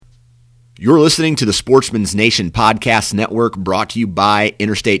You're listening to the Sportsman's Nation Podcast Network, brought to you by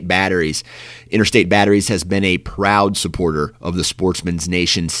Interstate Batteries. Interstate Batteries has been a proud supporter of the Sportsman's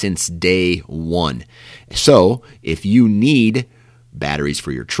Nation since day one. So, if you need batteries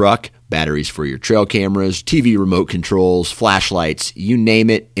for your truck, batteries for your trail cameras, TV remote controls, flashlights, you name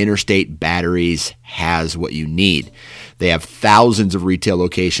it, Interstate Batteries has what you need. They have thousands of retail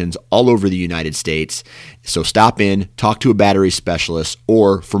locations all over the United States. So stop in, talk to a battery specialist,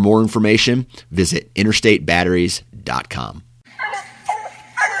 or for more information, visit interstatebatteries.com.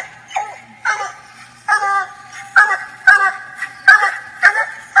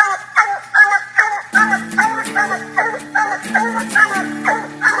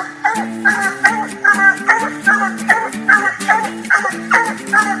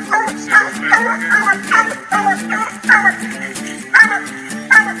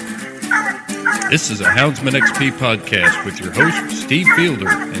 This is a Houndsman XP podcast with your host, Steve Fielder,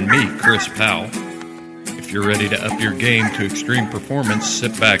 and me, Chris Powell. If you're ready to up your game to extreme performance,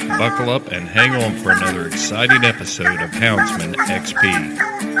 sit back, buckle up, and hang on for another exciting episode of Houndsman XP.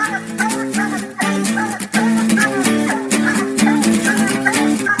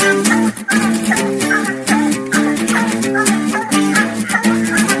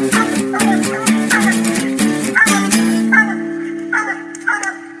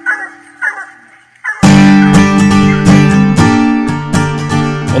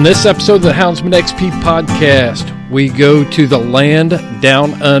 On this episode of the Houndsman XP podcast, we go to the land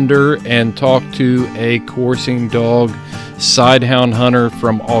down under and talk to a coursing dog sidehound hunter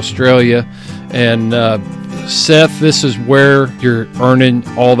from Australia. And Seth, this is where you're earning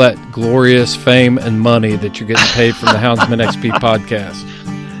all that glorious fame and money that you're getting paid from the Houndsman XP podcast.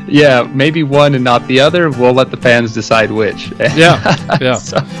 Yeah, maybe one and not the other. We'll let the fans decide which. Yeah.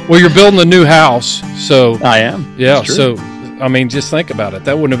 So, well, you're building a new house, so I am. Yeah, so I mean, just think about it.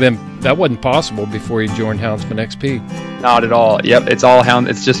 That wasn't possible before you joined Houndsman XP. Not at all. Yep, it's all hound.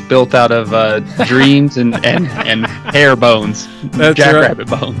 It's just built out of dreams and hair bones, jackrabbit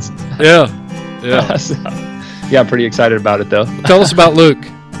bones. Yeah. So, yeah, I'm pretty excited about it though. Tell us about Luke.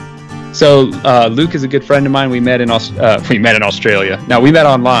 So Luke is a good friend of mine. We met in Australia. Now we met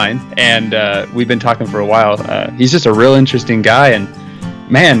online, and we've been talking for a while. He's just a real interesting guy, and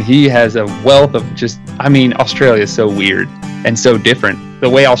man, he has a wealth of Australia is so weird and so different. The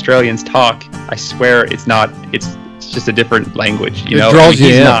way Australians talk, I swear it's just a different language. You know, draws you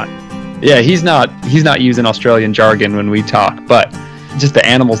in. He's not using Australian jargon when we talk, but just the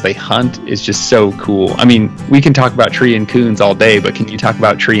animals they hunt is just so cool. I mean, we can talk about tree and coons all day, but can you talk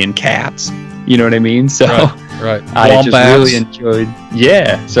about tree and cats? You know what I mean? So right. I just really enjoyed.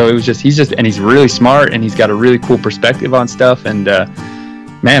 Yeah. So it was he's really smart, and he's got a really cool perspective on stuff, and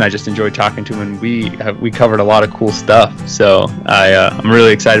man, I just enjoyed talking to him, and we covered a lot of cool stuff. So I'm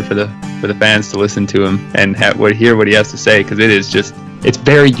really excited for the fans to listen to him and hear what he has to say, because it's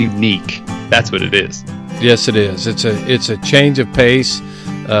very unique. That's what it is. Yes, it is. It's a change of pace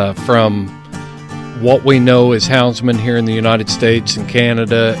from what we know as houndsmen here in the United States and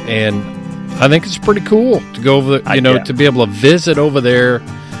Canada, and I think it's pretty cool to go over to be able to visit over there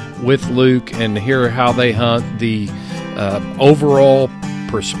with Luke and hear how they hunt, the overall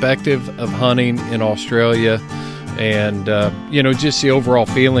perspective of hunting in Australia, and just the overall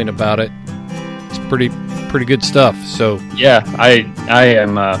feeling about it. It's pretty good stuff. So yeah, I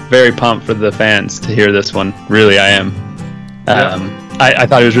am very pumped for the fans to hear this one. Really, I am. I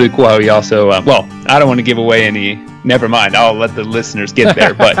thought it was really cool how he also I don't want to give away any. Never mind, I'll let the listeners get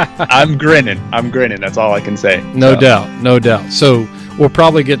there. But I'm grinning. That's all I can say. No doubt. So we'll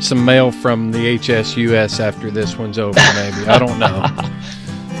probably get some mail from the HSUS after this one's over. Maybe, I don't know.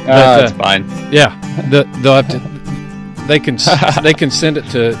 That's fine. Yeah, they'll have to. They can send it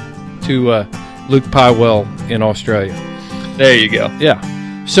to Luke Pywell in Australia. There you go. Yeah.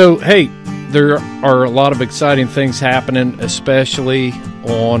 So hey, there are a lot of exciting things happening, especially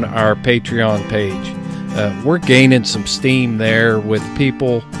on our Patreon page. We're gaining some steam there with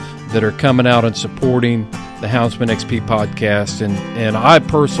people that are coming out and supporting the Houndsman XP podcast, and I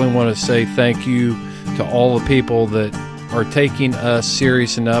personally want to say thank you to all the people that are taking us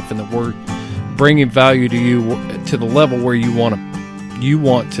serious enough, and that we're bringing value to you to the level where you want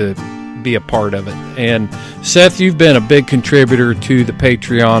to be a part of it. And Seth, you've been a big contributor to the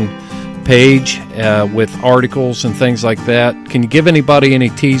Patreon page with articles and things like that. Can you give anybody any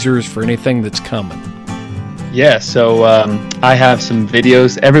teasers for anything that's coming? Yeah, so I have some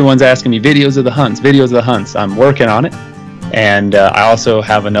videos. Everyone's asking me videos of the hunts. I'm working on it. And I also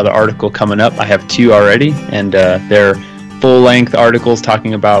have another article coming up. I have 2 already, and they're full-length articles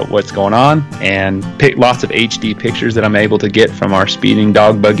talking about what's going on, and lots of HD pictures that I'm able to get from our speeding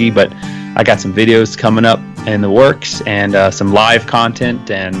dog buggy. But I got some videos coming up in the works and some live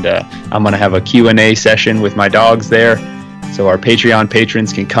content, and I'm going to have a Q&A session with my dogs there, so our Patreon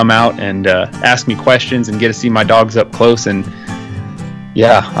patrons can come out and ask me questions and get to see my dogs up close. And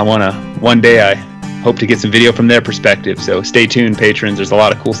yeah, one day I hope to get some video from their perspective, so stay tuned, patrons. There's a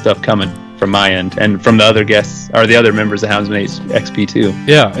lot of cool stuff coming from my end and from the other guests, or the other members of Houndsman XP too.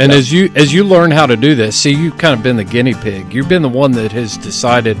 Yeah, and as you learn how to do this, see, you've kind of been the guinea pig. You've been the one that has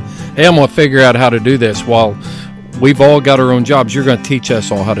decided, hey, I'm going to figure out how to do this. While we've all got our own jobs, you're going to teach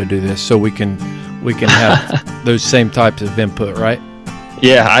us all how to do this, so we can have those same types of input, right?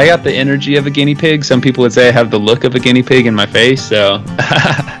 Yeah, I got the energy of a guinea pig. Some people would say I have the look of a guinea pig in my face, so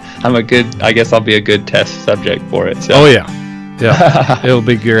I guess I'll be a good test subject for it. So. Oh yeah. Yeah, it'll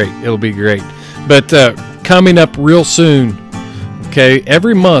be great. It'll be great. But coming up real soon, okay,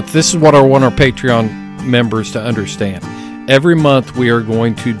 every month, this is what I want our Patreon members to understand. Every month we are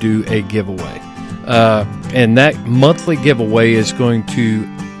going to do a giveaway. And that monthly giveaway is going to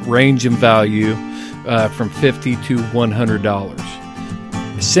range in value from $50 to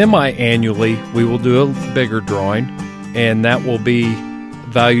 $100. Semi-annually, we will do a bigger drawing, and that will be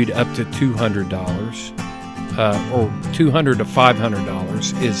valued up to $200. Or $200 to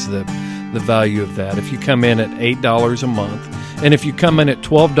 $500 is the value of that. If you come in at $8 a month, and if you come in at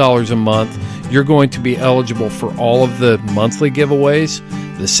 $12 a month, you're going to be eligible for all of the monthly giveaways,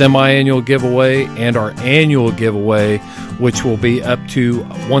 the semi-annual giveaway, and our annual giveaway, which will be up to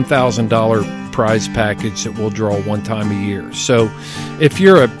 $1,000 prize package that we'll draw one time a year. So if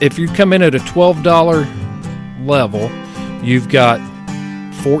you come in at a $12 level, you've got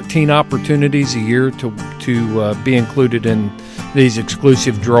 14 opportunities a year to be included in these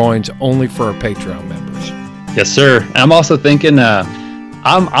exclusive drawings only for our Patreon members. Yes, sir. I'm also thinking,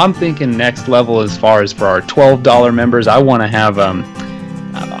 I'm thinking next level as far as for our $12 members. I want to have,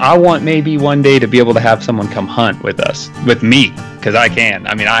 I want maybe one day to be able to have someone come hunt with us, with me, because I can.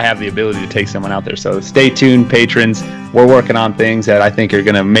 I mean, I have the ability to take someone out there. So stay tuned, patrons. We're working on things that I think are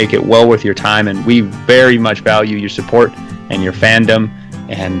going to make it well worth your time, and we very much value your support and your fandom.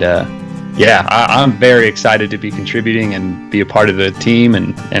 And I'm very excited to be contributing and be a part of the team,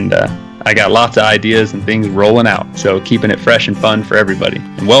 and I got lots of ideas and things rolling out. So keeping it fresh and fun for everybody,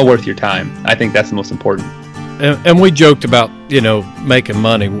 and well worth your time. I think that's the most important. And we joked about making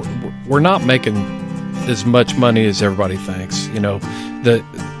money. We're not making as much money as everybody thinks.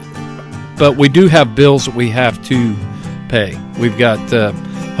 But we do have bills that we have to pay. We've got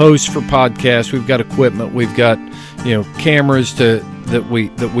hosts for podcasts. We've got equipment. We've got cameras that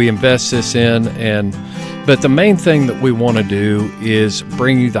we invest this in, but the main thing that we want to do is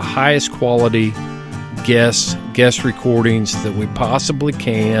bring you the highest quality guest recordings that we possibly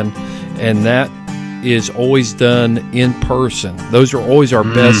can, and that is always done in person. Those are always our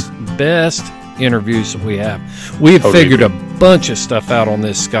best interviews that we have. We have figured a bunch of stuff out on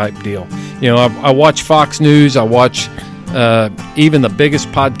this Skype deal. I watch Fox News. I watch even the biggest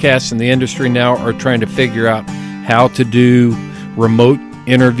podcasts in the industry now are trying to figure out how to do remote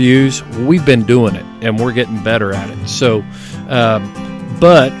interviews. We've been doing it, and we're getting better at it. So,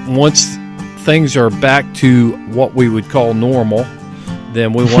 but once things are back to what we would call normal,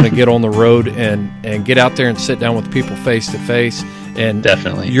 then we want to get on the road and get out there and sit down with people face to face. And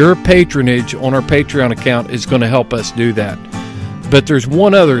definitely, your patronage on our Patreon account is going to help us do that. But there's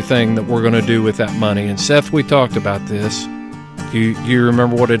one other thing that we're going to do with that money. And Seth, we talked about this. Do you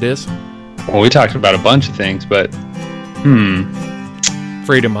remember what it is? Well, we talked about a bunch of things, but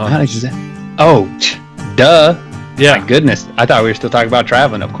Freedom Hunters. Oh, duh. Yeah. My goodness. I thought we were still talking about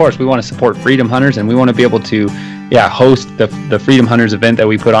traveling. Of course, we want to support Freedom Hunters, and we want to be able to host the Freedom Hunters event that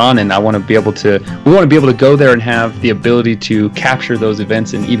we put on, and we want to be able to go there and have the ability to capture those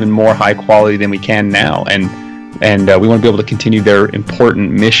events in even more high quality than we can now. And we want to be able to continue their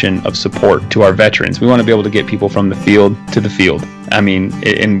important mission of support to our veterans. We want to be able to get people from the field to the field. I mean,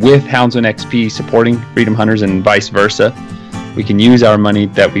 and with Houndsman XP supporting Freedom Hunters and vice versa, we can use our money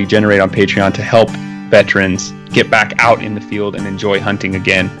that we generate on Patreon to help veterans get back out in the field and enjoy hunting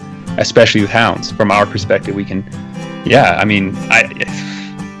again, especially with hounds. From our perspective, we can, let me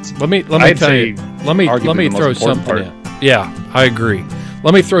throw something in. Yeah, I agree.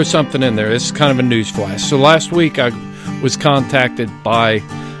 Let me throw something in there. This is kind of a news flash. So last week I was contacted by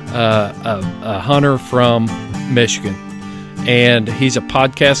a hunter from Michigan, and he's a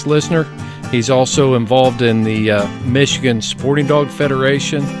podcast listener. He's also involved in the Michigan Sporting Dog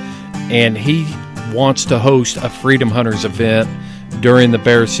Federation, and he wants to host a Freedom Hunters event during the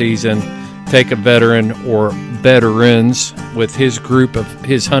bear season, take a veteran or veterans with his group of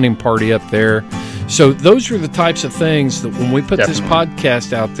his hunting party up there. So those are the types of things that when we put this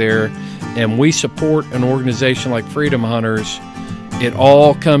podcast out there and we support an organization like Freedom Hunters, it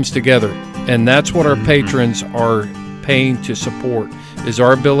all comes together. And that's what our patrons are paying to support, is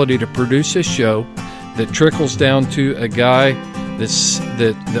our ability to produce this show that trickles down to a guy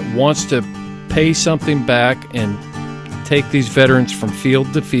that wants to pay something back and take these veterans from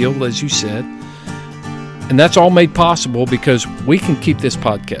field to field, as you said. And that's all made possible because we can keep this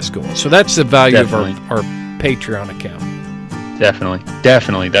podcast going. So that's the value of our Patreon account.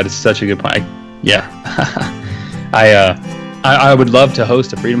 Definitely. That is such a good point. I would love to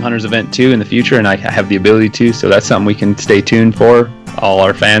host a Freedom Hunters event too in the future, and I have the ability to. So that's something we can stay tuned for, all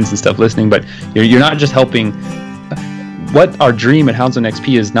our fans and stuff listening. But you're not just helping. What our dream at Houndsman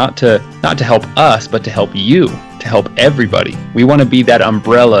XP is not to help us, but to help you, to help everybody. We want to be that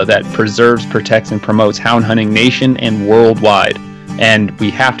umbrella that preserves, protects, and promotes hound hunting nation and worldwide. And we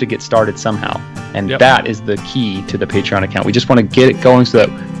have to get started somehow. And that is the key to the Patreon account. We just want to get it going so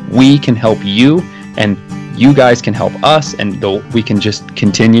that we can help you, and you guys can help us, and we can just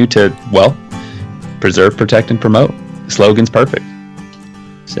continue to, preserve, protect, and promote. The slogan's perfect.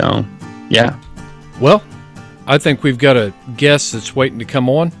 So, yeah. Well, I think we've got a guest that's waiting to come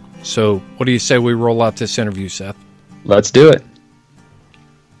on. So what do you say we roll out this interview, Seth? Let's do it.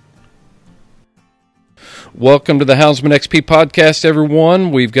 Welcome to the Houndsman XP podcast,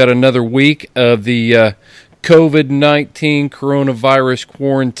 everyone. We've got another week of the COVID-19 coronavirus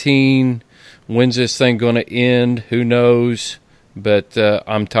quarantine. When's this thing going to end? Who knows? But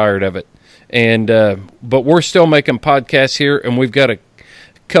I'm tired of it. And but we're still making podcasts here, and we've got a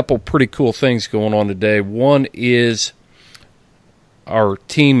couple pretty cool things going on today. One is our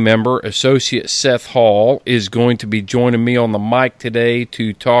team member, Associate Seth Hall, is going to be joining me on the mic today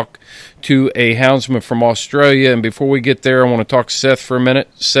to talk to a houndsman from Australia. And before we get there, I want to talk to Seth for a minute.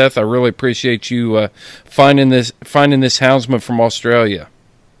 Seth, I really appreciate you finding this houndsman from Australia.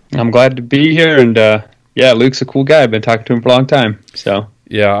 I'm glad to be here, and Luke's a cool guy. I've been talking to him for a long time. So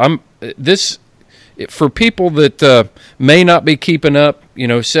yeah, for people that may not be keeping up,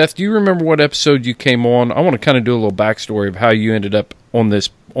 Seth, do you remember what episode you came on? I want to kind of do a little backstory of how you ended up on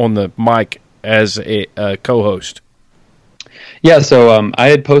the mic as a co-host. Yeah, so I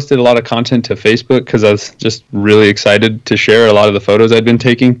had posted a lot of content to Facebook because I was just really excited to share a lot of the photos I'd been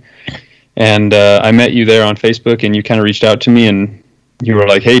taking. And I met you there on Facebook, and you kind of reached out to me, and you were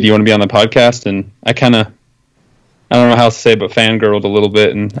like, hey, do you want to be on the podcast? And I don't know how to say it, but fangirled a little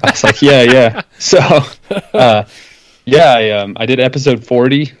bit, and I was like, yeah. So, I did episode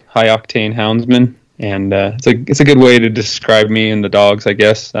 40, High Octane Houndsman, and it's a good way to describe me and the dogs, I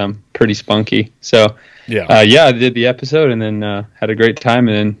guess. Pretty spunky. So, I did the episode, and then had a great time,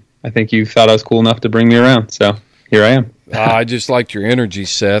 and then I think you thought I was cool enough to bring me around, so here I am. I just liked your energy,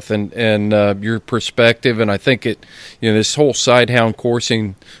 Seth, and your perspective, and I think this whole sidehound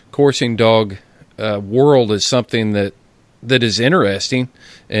coursing dog world is something that is interesting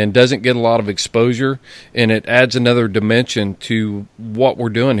and doesn't get a lot of exposure, and it adds another dimension to what we're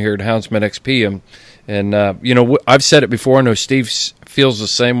doing here at Houndsman XP. And I've said it before. I know Steve feels the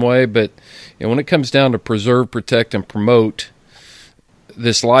same way, but when it comes down to preserve, protect, and promote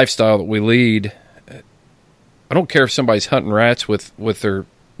this lifestyle that we lead, I don't care if somebody's hunting rats with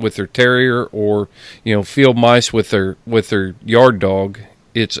their terrier or field mice with their yard dog.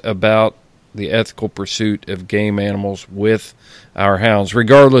 It's about the ethical pursuit of game animals with our hounds,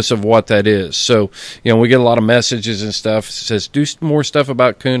 regardless of what that is. So, we get a lot of messages and stuff. It says, do more stuff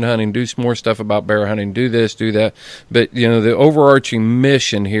about coon hunting, do more stuff about bear hunting, do this, do that. But, the overarching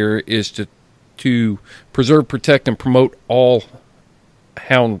mission here is to preserve, protect, and promote all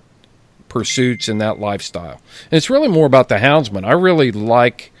hound pursuits in that lifestyle. And it's really more about the houndsman. I really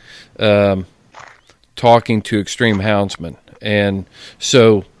like talking to extreme houndsmen. And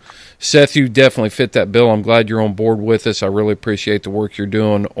so, Seth, you definitely fit that bill. I'm glad you're on board with us. I really appreciate the work you're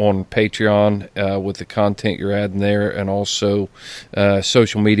doing on Patreon with the content you're adding there, and also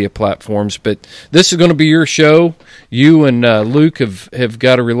social media platforms. But this is going to be your show. You and Luke have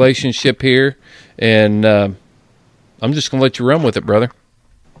got a relationship here, and I'm just going to let you run with it, brother.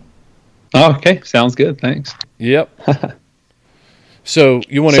 Oh, okay. Sounds good. Thanks. Yep. So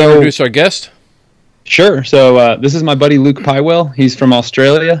you want to introduce our guest? Sure. So this is my buddy Luke Pywell. He's from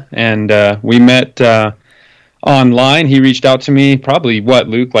Australia, and we met online. He reached out to me probably,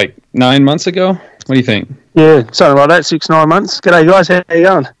 Luke, like 9 months ago? What do you think? Yeah, something like that, 6-9 months. G'day, guys. How you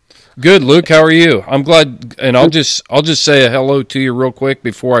going? Good, Luke. How are you? I'm glad, and I'll just say a hello to you real quick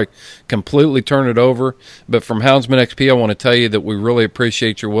before I completely turn it over. But from Houndsman XP, I want to tell you that we really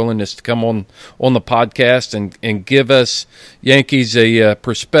appreciate your willingness to come on the podcast and give us Yankees a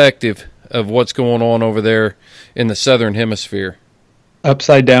perspective of what's going on over there in the Southern Hemisphere.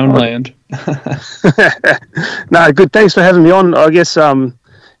 Upside down land. No, good. Thanks for having me on. I guess, you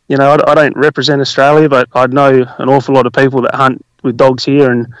know, I don't represent Australia, but I know an awful lot of people that hunt with dogs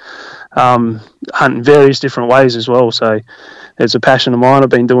here and hunt in various different ways as well. So it's a passion of mine. I've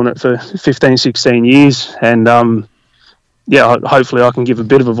been doing it for 15, 16 years. And, yeah, hopefully I can give a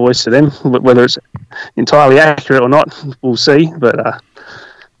bit of a voice to them. Whether it's entirely accurate or not, we'll see. But,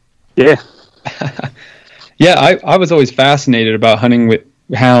 yeah. Yeah, I was always fascinated about hunting with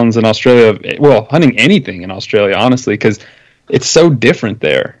hounds in Australia. Well, hunting anything in Australia, honestly, because it's so different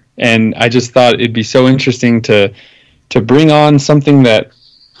there. And I just thought it'd be so interesting to bring on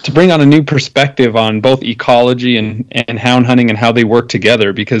to bring on a new perspective on both ecology and hound hunting and how they work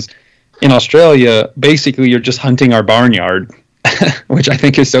together. Because in Australia, basically, you're just hunting our barnyard, which I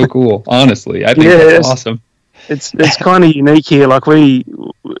think is so cool. Honestly, I think that's awesome. It's kind of unique here. Like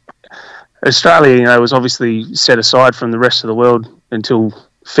Australia, you know, was obviously set aside from the rest of the world until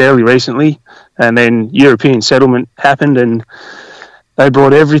fairly recently, and then European settlement happened, and they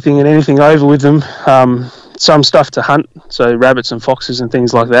brought everything and anything over with them. Some stuff to hunt, so rabbits and foxes and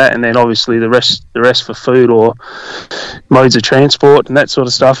things like that, and then obviously the rest for food or modes of transport and that sort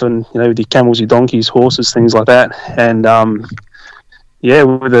of stuff. And you know, with your camels, your donkeys, horses, things like that. And yeah,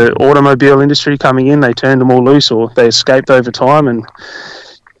 with the automobile industry coming in, they turned them all loose, or they escaped over time. And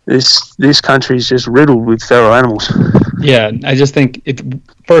this country is just riddled with feral animals. Yeah, I just think it's,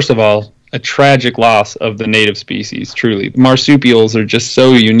 first of all, a tragic loss of the native species, truly. Marsupials are just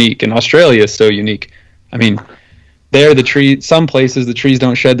so unique, and Australia is so unique. I mean, some places the trees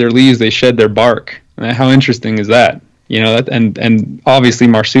don't shed their leaves, they shed their bark. And how interesting is that? You know, and obviously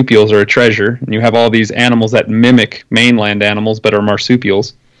marsupials are a treasure, and you have all these animals that mimic mainland animals but are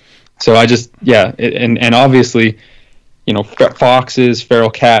marsupials. So I just, yeah, and obviously, you know, foxes, feral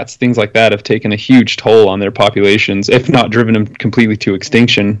cats, things like that have taken a huge toll on their populations, if not driven them completely to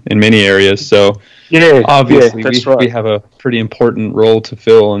extinction in many areas. So yeah, obviously right. we have a pretty important role to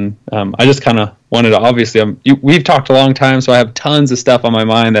fill. And I just kind of wanted to, obviously, we've talked a long time, so I have tons of stuff on my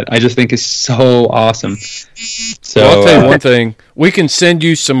mind that I just think is so awesome. So well, I'll tell you one thing. We can send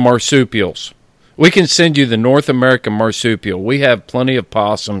you some marsupials. We can send you the North American marsupial. We have plenty of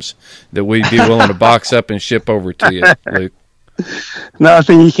possums that we'd be willing to box up and ship over to you, Luke. No, I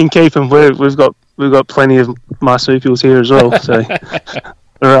think you can keep them. We've got plenty of marsupials here as well. So,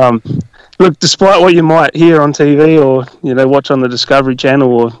 look, despite what you might hear on TV or you know watch on the Discovery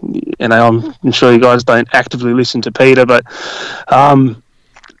Channel, or you know, I'm sure you guys don't actively listen to Peter, but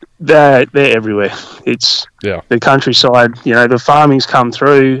they're everywhere. It's the countryside. You know, the farming's come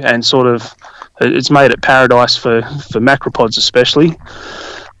through and sort of. It's made it paradise for macropods especially.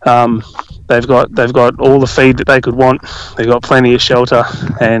 They've got all the feed that they could want. They've got plenty of shelter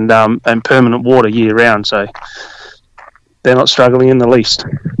and permanent water year round. So they're not struggling in the least.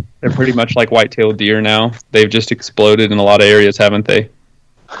 They're pretty much like white-tailed deer now. They've just exploded in a lot of areas, haven't they?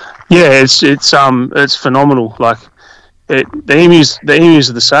 Yeah, it's phenomenal. Like the emus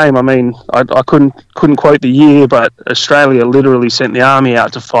are the same. I mean, I couldn't quote the year, but Australia literally sent the army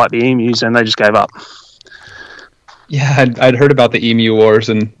out to fight the emus, and they just gave up. Yeah, I'd heard about the emu wars,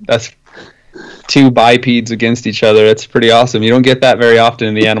 and that's two bipeds against each other. That's pretty awesome. You don't get that very often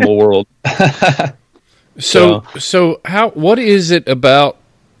in the animal world. So what is it about?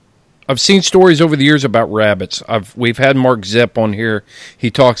 I've seen stories over the years about rabbits. We've had Mark Zepp on here. He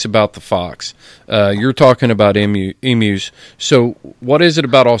talks about the fox. You're talking about emus. So what is it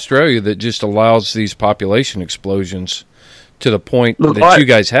about Australia that just allows these population explosions to the point that you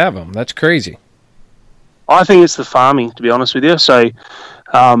guys have them? That's crazy. I think it's the farming, to be honest with you. So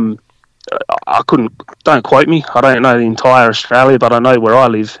don't quote me. I don't know the entire Australia, but I know where I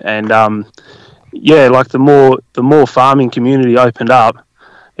live. And yeah, like the more farming community opened up,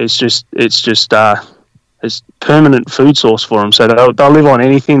 it's permanent food source for them. So they'll live on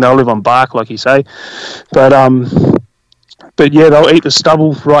anything. They'll live on bark, like you say. But yeah, they'll eat the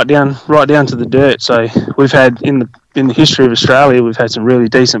stubble right down to the dirt. So we've had in the history of Australia, we've had some really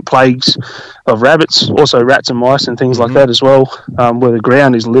decent plagues of rabbits, also rats and mice and things like that as well, where the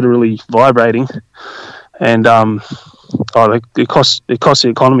ground is literally vibrating, and it costs the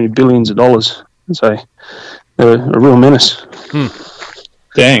economy billions of dollars. So they're a real menace.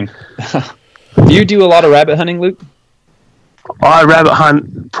 Dang. Do you do a lot of rabbit hunting, Luke? I rabbit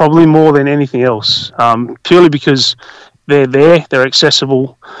hunt probably more than anything else, purely because they're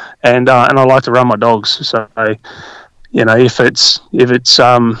accessible, and I like to run my dogs. So, you know, if it's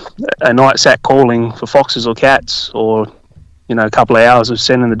a night sat calling for foxes or cats, or you know, a couple of hours of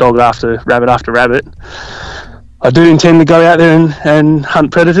sending the dog after rabbit, I do intend to go out there and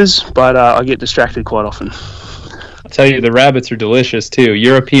hunt predators, but I get distracted quite often. tell you, the rabbits are delicious too.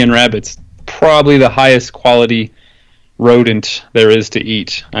 European rabbits, probably the highest quality rodent there is to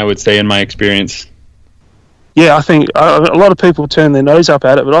eat, I would say, in my experience. Yeah, I think a lot of people turn their nose up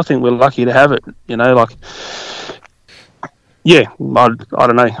at it, but I think we're lucky to have it. You know, like, yeah, I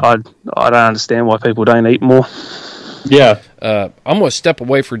don't know. I don't understand why people don't eat more. Yeah. I'm going to step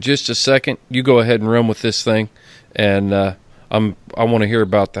away for just a second. You go ahead and run with this thing, and I want to hear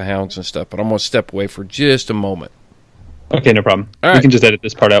about the hounds and stuff, but I'm going to step away for just a moment. Okay, no problem. All We right. can just edit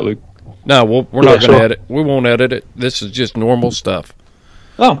this part out, Luke. No, we're not going to edit. We won't edit it. This is just normal stuff.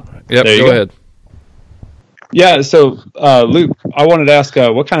 Oh, Yep, there you go ahead. Yeah, so Luke, I wanted to ask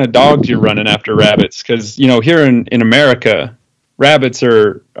what kind of dogs you're running after rabbits, because here in America, rabbits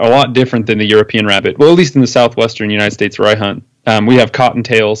are a lot different than the European rabbit. Well, at least in the southwestern United States where I hunt, we have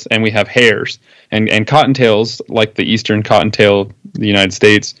cottontails and we have hares, and cottontails, like the eastern cottontail, the United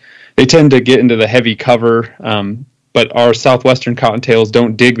States, they tend to get into the heavy cover. But our southwestern cottontails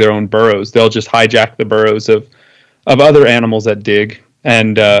don't dig their own burrows; they'll just hijack the burrows of other animals that dig.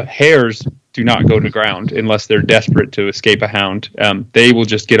 And hares do not go to ground unless they're desperate to escape a hound. They will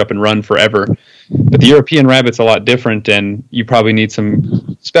just get up and run forever. But the European rabbit's a lot different, and you probably need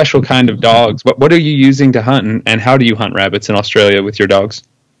some special kind of dogs. What are you using to hunt, and how do you hunt rabbits in Australia with your dogs?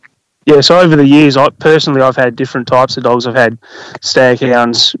 Yeah, so over the years, I've had different types of dogs. I've had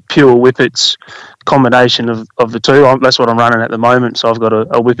staghounds, pure whippets, combination of the two. That's what I'm running at the moment. So I've got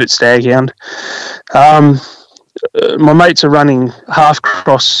a whippet staghound. My mates are running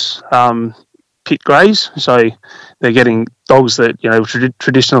half-cross pit greys, so they're getting dogs that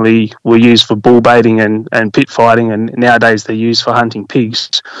traditionally were used for bull baiting and pit fighting, and nowadays they're used for hunting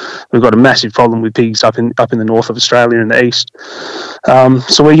pigs. We've got a massive problem with pigs up in the north of Australia and the east.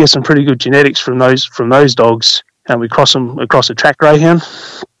 So we get some pretty good genetics from those dogs, and we cross them across a track greyhound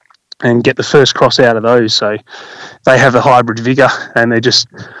and get the first cross out of those. So they have a hybrid vigor, and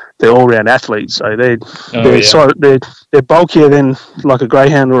they're all-round athletes. So they're bulkier than like a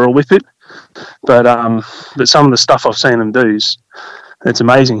greyhound or a whippet, but some of the stuff I've seen them do it's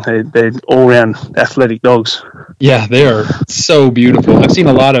amazing. They're all-round athletic dogs. Yeah, they are so beautiful. I've seen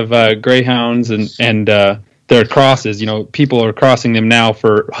a lot of greyhounds and their crosses. People are crossing them now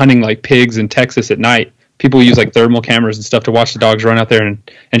for hunting like pigs in Texas at night. People use like thermal cameras and stuff to watch the dogs run out there and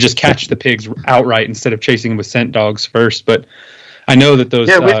just catch the pigs outright instead of chasing them with scent dogs first. But I know that those.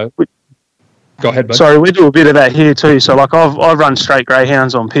 Go ahead, bud. Sorry, we do a bit of that here too. So like I've run straight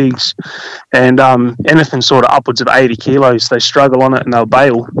greyhounds on pigs, and anything sort of upwards of 80 kilos, they struggle on it and they'll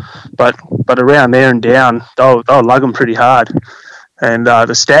bail. But around there and down, they'll lug them pretty hard. And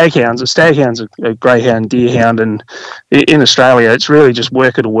the staghounds are a greyhound, deerhound, and in Australia, it's really just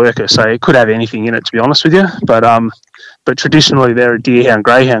worker to worker. So it could have anything in it, to be honest with you. But traditionally, they're a deerhound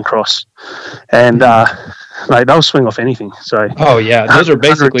greyhound cross, and mate, they'll swing off anything. So oh yeah, those are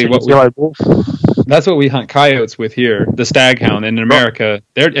basically that's what we hunt coyotes with here. The staghound, and in America,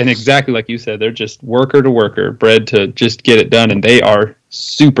 and exactly like you said, they're just worker to worker, bred to just get it done, and they are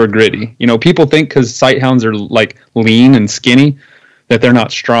super gritty. People think because sighthounds are like lean and skinny that they're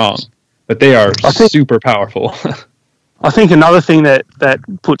not strong, but they are super powerful. I think another thing that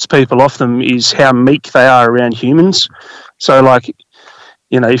puts people off them is how meek they are around humans. So, like,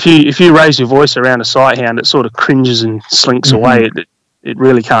 if you raise your voice around a sighthound, it sort of cringes and slinks away. It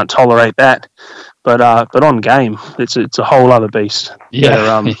really can't tolerate that. But on game, it's a whole other beast.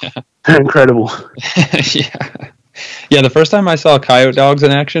 Yeah, they're incredible. Yeah, the first time I saw coyote dogs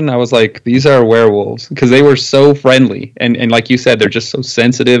in action, I was like, these are werewolves, because they were so friendly. And like you said, they're just so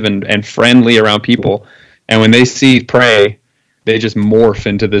sensitive and friendly around people. And when they see prey, they just morph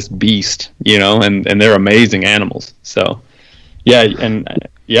into this beast, and they're amazing animals. So,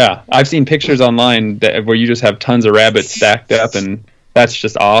 yeah, I've seen pictures online where you just have tons of rabbits stacked up, and that's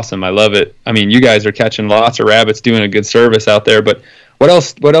just awesome. I love it. I mean, you guys are catching lots of rabbits, doing a good service out there. But what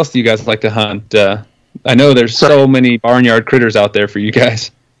else do you guys like to hunt? I know there's so many barnyard critters out there for you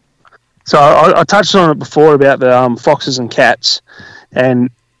guys. So I touched on it before about the foxes and cats, and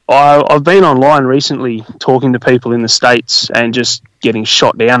I've been online recently talking to people in the States and just getting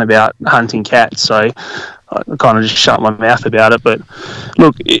shot down about hunting cats. So I kind of just shut my mouth about it. But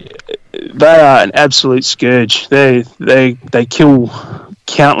look, they are an absolute scourge. They kill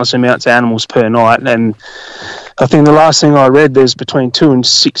countless amounts of animals per night, and I think the last thing I read, there's between 2 and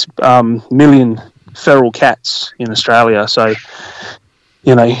 6 million feral cats in Australia. So,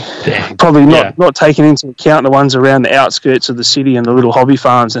 probably not taking into account the ones around the outskirts of the city and the little hobby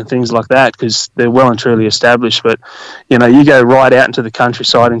farms and things like that, because they're well and truly established. But, you go right out into the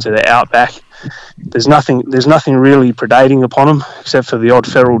countryside, into the outback, there's nothing really predating upon them except for the odd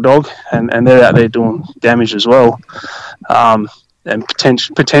feral dog, and they're out there doing damage as well. And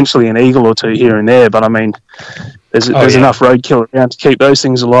potentially an eagle or two here and there, but I mean, there's enough roadkill around to keep those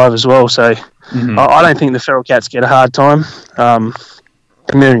things alive as well. So I don't think the feral cats get a hard time, and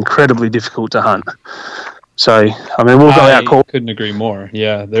they're incredibly difficult to hunt. So I mean, we'll go out. Couldn't agree more.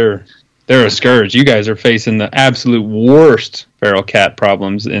 Yeah, they're a scourge. You guys are facing the absolute worst feral cat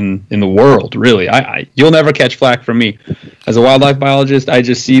problems in the world. Really, you'll never catch flack from me. As a wildlife biologist, I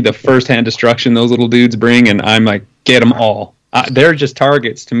just see the firsthand destruction those little dudes bring, and I'm like, get them all. They're just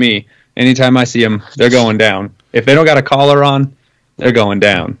targets to me. Anytime I see them, they're going down. If they don't got a collar on, they're going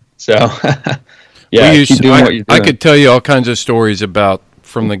down. So, keep doing what you're doing. I could tell you all kinds of stories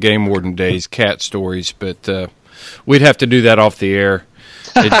from the game warden days, cat stories, but we'd have to do that off the air.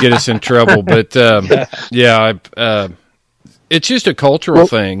 It'd get us in trouble. But, it's just a cultural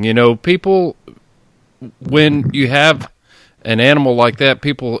thing. You know, people, when you have an animal like that,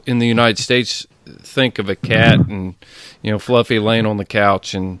 people in the United States think of a cat and, you know, Fluffy laying on the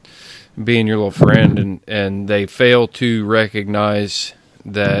couch and being your little friend, and they fail to recognize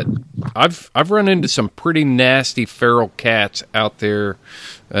that I've run into some pretty nasty feral cats out there,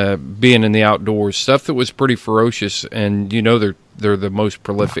 being in the outdoors, stuff that was pretty ferocious, and you know they're the most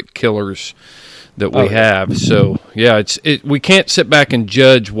prolific killers that we have. So yeah, we can't sit back and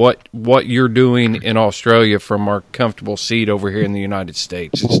judge what you're doing in Australia from our comfortable seat over here in the United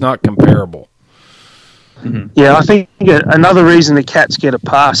States. It's not comparable. Mm-hmm. Yeah, I think another reason the cats get a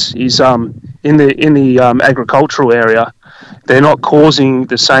pass is in the agricultural area, they're not causing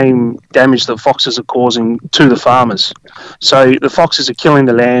the same damage that foxes are causing to the farmers. So the foxes are killing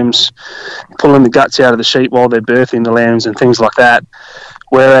the lambs, pulling the guts out of the sheep while they're birthing the lambs and things like that.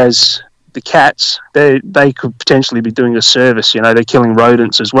 Whereas the cats, they could potentially be doing a service. You know, they're killing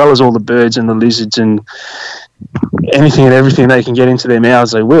rodents as well as all the birds and the lizards and anything and everything they can get into their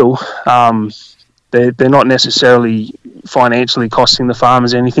mouths. They will. They're not necessarily financially costing the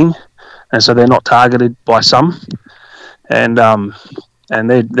farmers anything, and so they're not targeted by some, and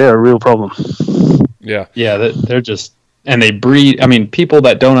they're a real problem. Yeah, they're just, and they breed. I mean, people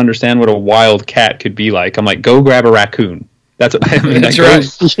that don't understand what a wild cat could be like, I'm like, go grab a raccoon. That's right.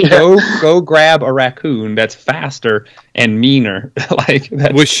 Go grab a raccoon that's faster and meaner,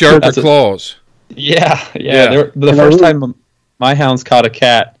 with sharper claws. Yeah. The first time my hounds caught a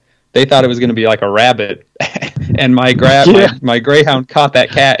cat, they thought it was going to be like a rabbit, and my greyhound caught that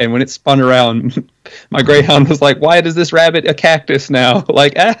cat, and when it spun around, my greyhound was like, "Why does this rabbit a cactus now?"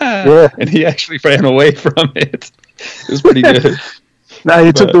 And he actually ran away from it. It was pretty good. No,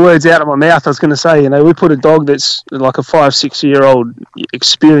 you took the words out of my mouth. I was going to say, you know, we put a dog that's like a 5-6 year old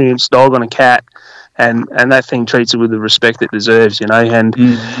experienced dog on a cat, and that thing treats it with the respect it deserves, you know. And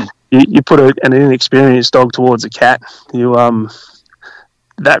you put an inexperienced dog towards a cat,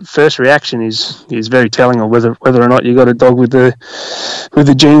 that first reaction is very telling of whether or not you got a dog with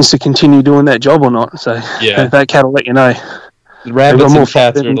the genes to continue doing that job or not. So that cat will let you know. The rabbits and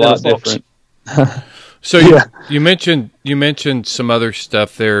cats are a lot different. So you mentioned some other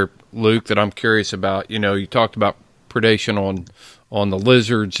stuff there, Luke, that I'm curious about. You know, you talked about predation on the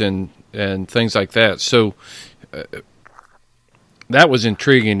lizards and things like that. So that was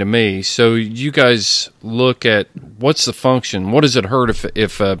intriguing to me. So you guys look at what's the function? What does it hurt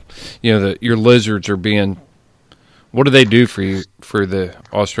if your lizards are being? What do they do for you, for the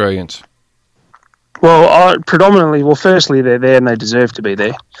Australians? Well, firstly, they're there and they deserve to be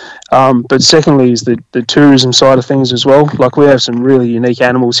there. But secondly is the tourism side of things as well. Like, we have some really unique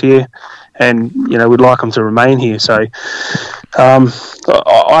animals here, and, you know, we'd like them to remain here. So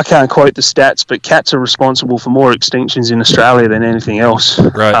I can't quote the stats, but cats are responsible for more extinctions in Australia than anything else.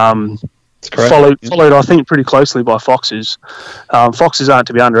 Right. Followed, I think, pretty closely by foxes. Foxes aren't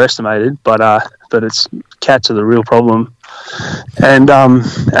to be underestimated, but it's cats are the real problem. And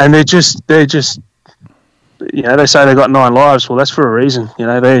they're just. You know, they say they got 9 lives. Well, that's for a reason. You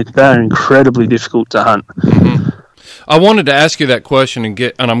know, they're incredibly difficult to hunt. Mm-hmm. I wanted to ask you that question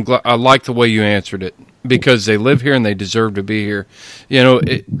and I'm glad I like the way you answered it, because they live here and they deserve to be here. You know,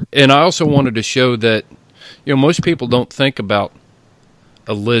 and I also wanted to show that, you know, most people don't think about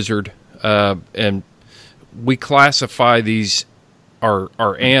a lizard, and we classify these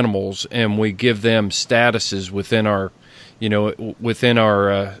our animals and we give them statuses within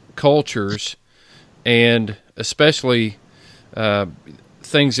our cultures. And especially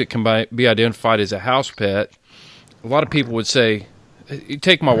things that can be identified as a house pet. A lot of people would say,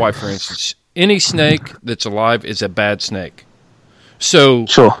 take my wife, for instance, any snake that's alive is a bad snake. So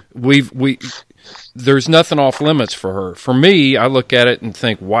sure. there's nothing off limits for her. For me, I look at it and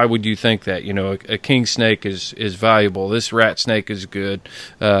think, why would you think that? You know, a king snake is valuable. This rat snake is good.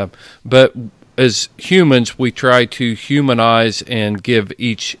 But as humans, we try to humanize and give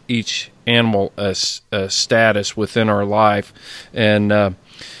each animal a status within our life. And,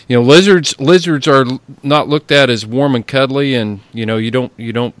 you know, lizards are not looked at as warm and cuddly, and, you know, you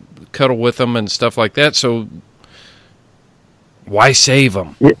don't cuddle with them and stuff like that. So why save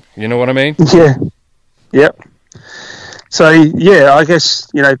them? Yeah. You know what I mean? Yeah. Yep. So yeah, I guess,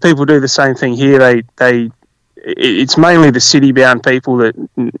 you know, people do the same thing here. It's mainly the city-bound people that,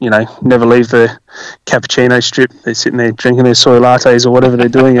 you know, never leave the cappuccino strip. They're sitting there drinking their soy lattes or whatever they're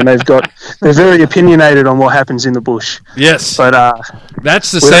doing, and they're very opinionated on what happens in the bush. Yes, but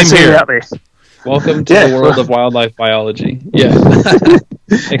that's the same here. Out there. Welcome to the world of wildlife biology. Yeah.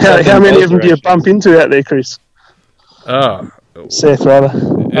 how many of them do you bump into out there, Chris? Seth, rather.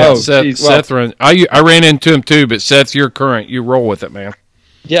 Yeah, Seth. I ran into him too, but Seth, you're current. You roll with it, man.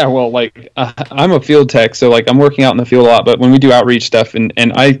 Yeah, well, like, I'm a field tech, so, like, I'm working out in the field a lot, but when we do outreach stuff, and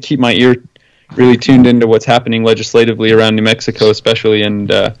I keep my ear really tuned into what's happening legislatively around New Mexico especially,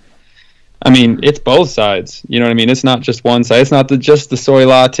 and, I mean, it's both sides, you know what I mean? It's not just one side. It's not just the soy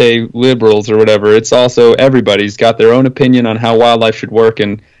latte liberals or whatever. It's also everybody's got their own opinion on how wildlife should work,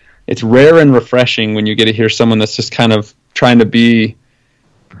 and it's rare and refreshing when you get to hear someone that's just kind of trying to be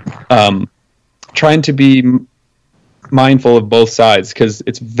mindful of both sides, because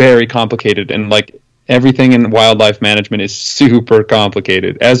it's very complicated, and like everything in wildlife management is super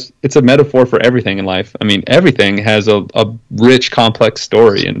complicated, as it's a metaphor for everything in life. I mean, everything has a rich, complex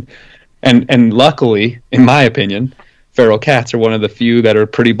story, and luckily, in my opinion, feral cats are one of the few that are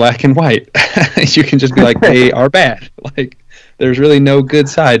pretty black and white. You can just be like, they are bad. Like, there's really no good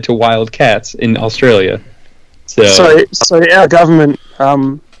side to wild cats in Australia. So our government,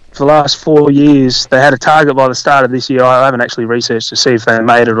 for the last 4 years, they had a target by the start of this year. I haven't actually researched to see if they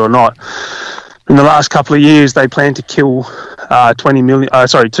made it or not. In the last couple of years, they plan to kill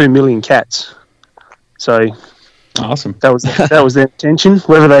 2 million cats. So awesome. That was their intention.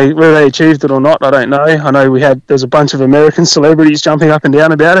 Whether they achieved it or not, I don't know. I know there's a bunch of American celebrities jumping up and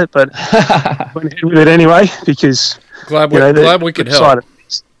down about it, but went ahead with it anyway because glad we could help.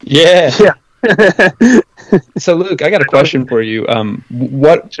 Yeah. So, Luke, I got a question for you.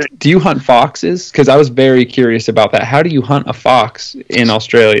 What do you hunt foxes? Because I was very curious about that. How do you hunt a fox in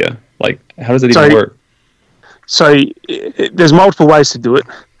Australia? Like, how does it even work? So, there's multiple ways to do it.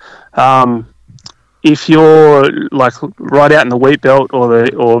 If you're like right out in the wheat belt or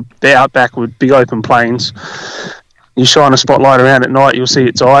the outback with big open plains, you shine a spotlight around at night, you'll see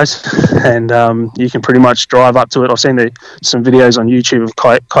its eyes, and you can pretty much drive up to it. I've seen some videos on YouTube of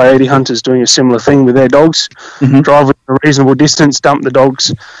coyote hunters doing a similar thing with their dogs. Mm-hmm. Drive with a reasonable distance, dump the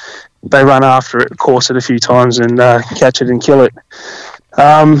dogs, they run after it, course it a few times, and catch it and kill it.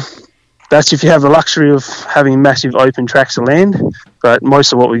 That's if you have the luxury of having massive open tracts of land, but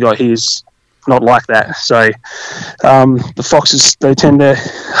most of what we got here is not like that. So the foxes, they tend to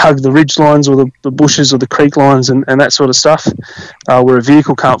hug the ridge lines or the bushes or the creek lines and that sort of stuff where a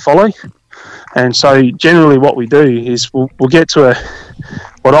vehicle can't follow. And so generally what we do is we'll get to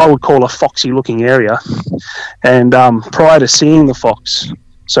what I would call a foxy looking area, and prior to seeing the fox,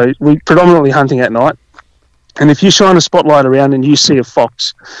 so we're predominantly hunting at night, and if you shine a spotlight around and you see a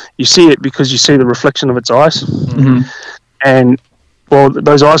fox, you see it because you see the reflection of its eyes. Mm-hmm. And well,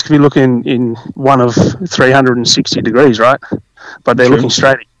 those eyes could be looking in one of 360 degrees, right? But they're looking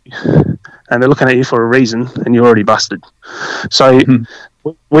straight at you, and they're looking at you for a reason, and you're already busted. So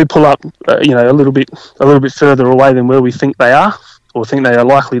we pull up, a little bit further away than where we think they are, or think they are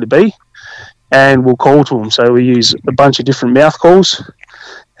likely to be, and we'll call to them. So we use a bunch of different mouth calls,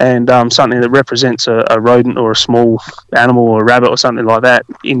 and something that represents a rodent or a small animal or a rabbit or something like that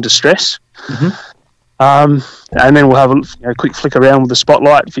in distress. Mm-hmm. And then we'll have a quick flick around with the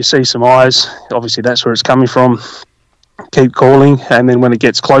spotlight. If you see some eyes, obviously that's where it's coming from. Keep calling, and then when it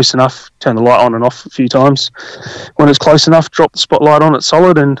gets close enough, turn the light on and off a few times. When it's close enough, drop the spotlight on it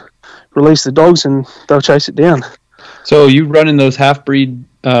solid and release the dogs, and they'll chase it down. So you running those half-breed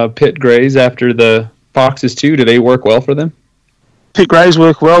pit greys after the foxes too? Do they work well for them? Pit greys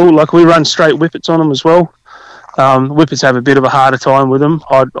work well. Like, we run straight whippets on them as well. Whippets have a bit of a harder time with them.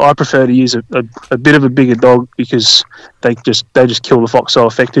 I prefer to use a bit of a bigger dog because they just kill the fox so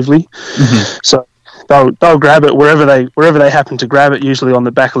effectively. Mm-hmm. So they'll grab it wherever they happen to grab it, usually on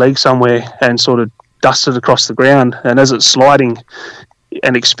the back leg somewhere, and sort of dust it across the ground. And as it's sliding,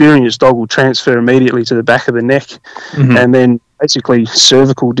 an experienced dog will transfer immediately to the back of the neck, mm-hmm. and then basically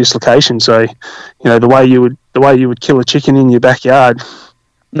cervical dislocation. So, the way you would kill a chicken in your backyard,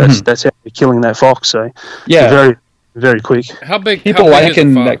 That's how you're killing that fox. So Yeah. very, very quick. How big? People how big is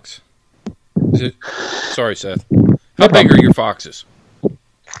liken a fox? Sorry, Seth. How big are your foxes?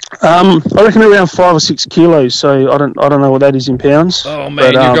 I reckon around 5 or 6 kilos. So I don't know what that is in pounds. Oh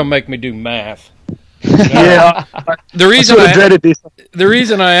man, but, you're gonna make me do math. Yeah, The reason I sort of dreaded this. The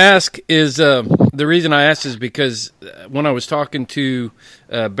reason I ask is because when I was talking to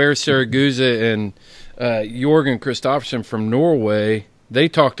Bear Saragusa and Jorgen Kristoffersen from Norway, they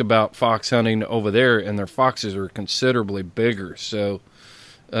talked about fox hunting over there, and their foxes are considerably bigger. So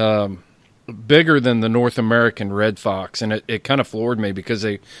bigger than the North American red fox, and it kind of floored me because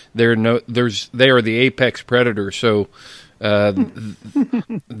they are the apex predator. So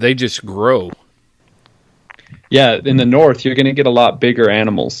they just grow. Yeah, in the north, you're going to get a lot bigger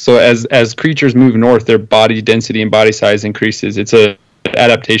animals. So as creatures move north, their body density and body size increases. It's a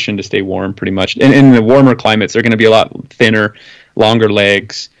adaptation to stay warm, pretty much. And in the warmer climates, they're going to be a lot thinner, longer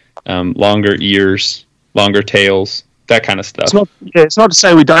legs, longer ears, longer tails, that kind of stuff. It's not to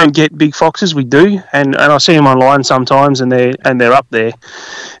say we don't get big foxes. We do, and I see them online sometimes, and they're up there,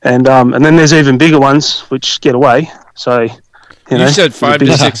 and then there's even bigger ones which get away. So you said 5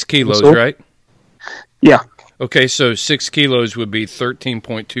 to 6 kilos, right? Yeah. Okay, so 6 kilos would be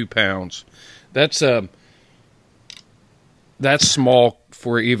 13.2 pounds. That's small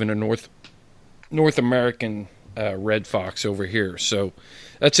for even a North American red fox over here. So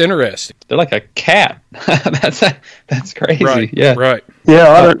that's interesting. They're like a cat. That's crazy. Right. Yeah. Right.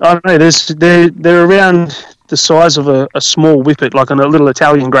 Yeah. I don't know. They're around the size of a small whippet, like a little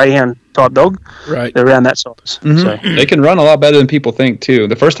Italian greyhound type dog. Right. They're around that size. Mm-hmm. So they can run a lot better than people think too.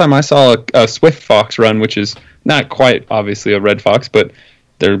 The first time I saw a swift fox run, which is not quite obviously a red fox, but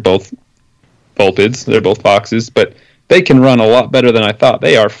they're both vulpids. They're both foxes, but they can run a lot better than I thought.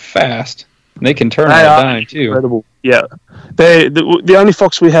 They are fast. And they can turn on a dime too. Incredible. Yeah. The only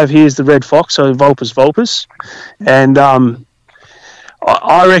fox we have here is the red fox, so Vulpes vulpes, and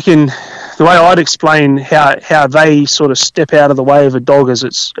I reckon the way I'd explain how they sort of step out of the way of a dog as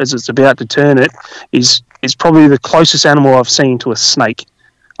it's about to turn it is probably the closest animal I've seen to a snake,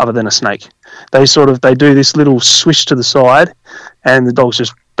 other than a snake. They do this little swish to the side, and the dogs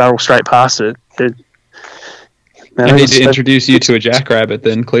just barrel straight past it. I need to introduce you to a jackrabbit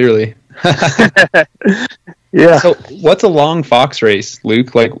then, clearly. Yeah. So what's a long fox race,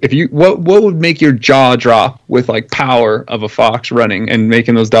 Luke? Like what would make your jaw drop with like power of a fox running and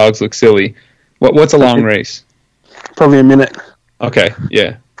making those dogs look silly? What's a long race? Probably a minute. Okay,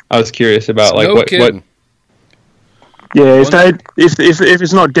 yeah. I was curious about like no what kidding. Yeah, if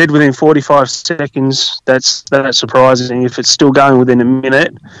it's not dead within 45 seconds, that's surprising. If it's still going within a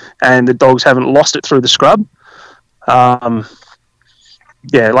minute and the dogs haven't lost it through the scrub,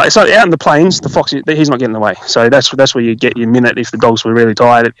 yeah, like so out in the plains, the fox he's not getting away. So that's where you get your minute if the dogs were really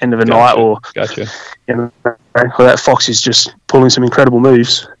tired at the end of the night, or gotcha. Or that fox is just pulling some incredible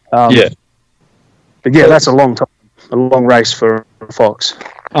moves. Yeah, but yeah, that's a long time, a long race for a fox.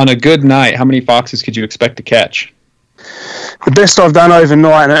 On a good night, how many foxes could you expect to catch? The best I've done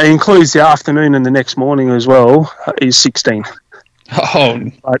overnight, and it includes the afternoon and the next morning as well, is 16.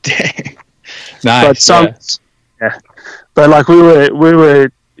 Oh, dang! Nice. But yeah. But like we were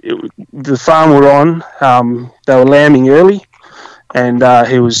the farm we're on, they were lambing early, and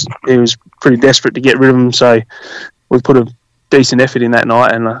he was pretty desperate to get rid of them. So we put a decent effort in that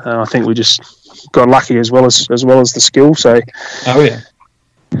night, and I think we just got lucky as well as the skill. So oh yeah,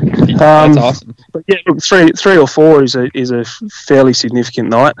 that's awesome. But yeah, look, three or four is a fairly significant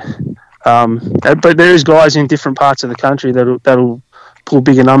night. But there is guys in different parts of the country that'll pull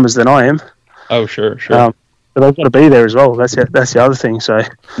bigger numbers than I am. Oh sure. But they've got to be there as well. That's the other thing. So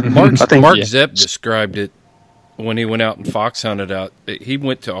Mark Zepp described it when he went out and fox hunted out. He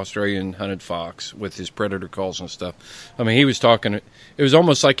went to Australia and hunted fox with his predator calls and stuff. I mean, he was talking. It was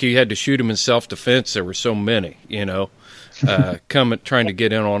almost like he had to shoot him in self-defense. There were so many, trying to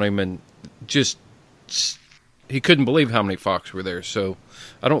get in on him, and just he couldn't believe how many fox were there. So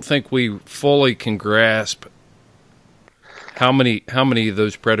I don't think we fully can grasp how many of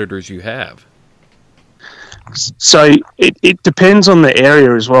those predators you have. So it depends on the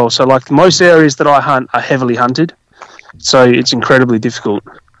area as well. So like most areas that I hunt are heavily hunted, so it's incredibly difficult.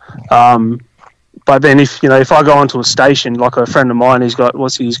 But then if I go onto a station, like a friend of mine, he's got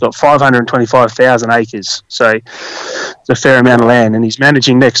 525,000 acres, so it's a fair amount of land, and he's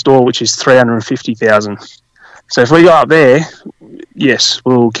managing next door, which is 350,000. So if we go up there, yes,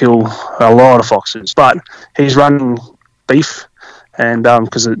 we'll kill a lot of foxes. But he's running beef. And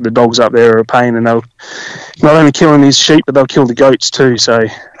because the dogs up there are a pain, and they'll not only killing these sheep, but they'll kill the goats too. So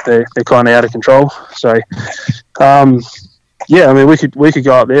they're kind of out of control. So yeah, I mean, we could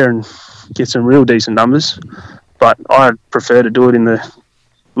go up there and get some real decent numbers, but I prefer to do it in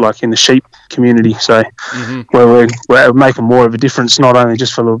the sheep community. So where we're making more of a difference, not only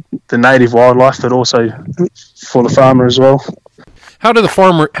just for the native wildlife, but also for the farmer as well. How do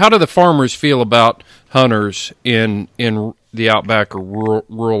the farmers feel about hunters in the outback or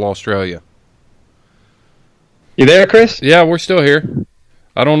rural Australia? You there, Chris? Yeah, we're still here.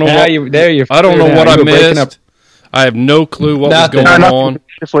 I don't know I don't know what I missed. I have no clue what was going on.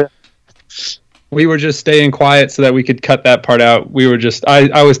 We were just staying quiet so that we could cut that part out. We were just,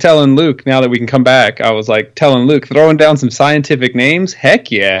 I was telling Luke, now that we can come back, I was like telling Luke, throwing down some scientific names.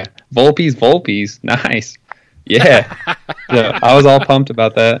 Heck yeah. Vulpes. Nice. Yeah. Yeah, I was all pumped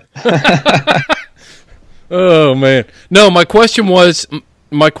about that. Oh man. No, my question was,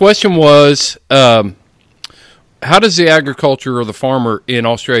 how does the agriculture or the farmer in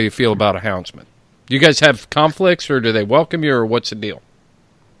Australia feel about a houndsman? Do you guys have conflicts, or do they welcome you, or what's the deal?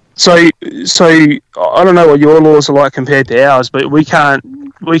 So I don't know what your laws are like compared to ours, but we can't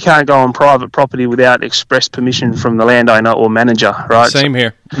go on private property without express permission from the landowner or manager, right? Same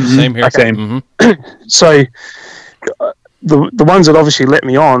here. Mm-hmm. Same here. Okay. Mm-hmm. So the ones that obviously let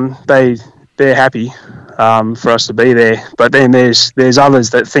me on, they're happy for us to be there. But then there's others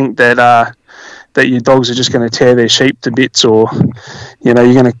that think that your dogs are just going to tear their sheep to bits, or you're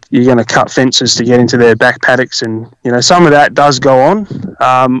going to cut fences to get into their back paddocks, and some of that does go on.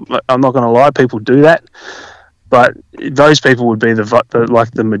 I'm not going to lie, people do that, but those people would be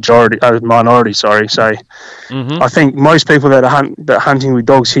the minority. Sorry. So I think most people that are hunting with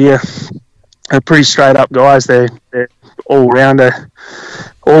dogs here are pretty straight up guys. They're all rounder,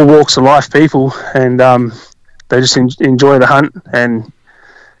 all walks of life people, and they just enjoy the hunt. And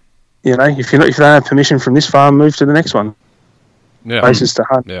if you don't have permission from this farm, move to the next one. Yeah. Places to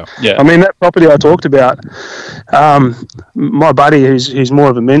hunt. Yeah. I mean, that property I talked about, my buddy, who's more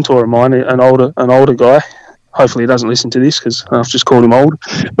of a mentor of mine, an older guy. Hopefully he doesn't listen to this, because I've just called him old.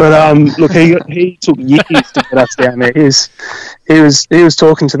 But look, he took years to get us down there. He was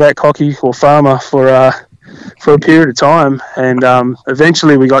talking to that cocky or farmer for a period of time, and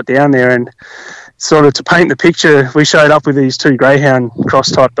eventually we got down there, and sort of to paint the picture, we showed up with these two greyhound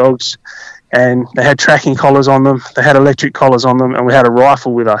cross-type dogs, and they had tracking collars on them, they had electric collars on them, and we had a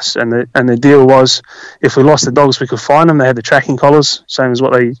rifle with us. And the deal was, if we lost the dogs, we could find them. They had the tracking collars, same as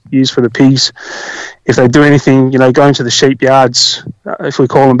what they use for the pigs. If they do anything, go into the sheep yards, if we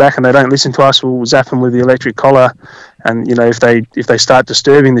call them back and they don't listen to us, we'll zap them with the electric collar. And if they start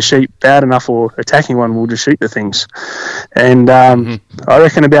disturbing the sheep bad enough or attacking one, we'll just shoot the things. And I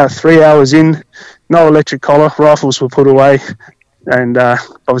reckon about 3 hours in, no electric collar, rifles were put away, and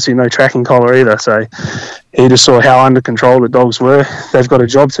obviously no tracking collar either. So he just saw how under control the dogs were. They've got a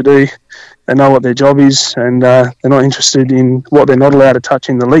job to do. They know what their job is, and they're not interested in what they're not allowed to touch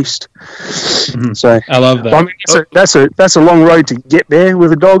in the least. Mm-hmm. So I love that. I mean, that's a long road to get there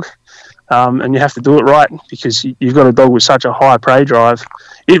with a dog. And you have to do it right, because you've got a dog with such a high prey drive.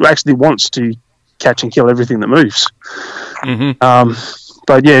 It actually wants to catch and kill everything that moves. Mm-hmm.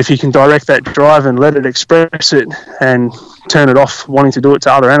 But yeah, if you can direct that drive and let it express it, and turn it off wanting to do it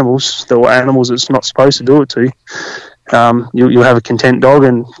to other animals, the animals it's not supposed to do it to, you'll have a content dog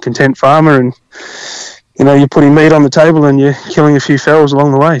and content farmer, and you're putting meat on the table and you're killing a few fells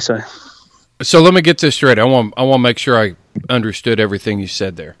along the way. So let me get this straight. I want to make sure I understood everything you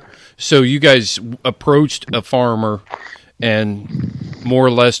said there. So you guys approached a farmer and more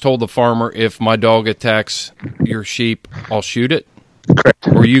or less told the farmer, if my dog attacks your sheep, I'll shoot it? Correct.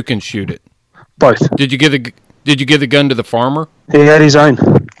 Or you can shoot it? Both. Did you give the gun to the farmer? He had his own.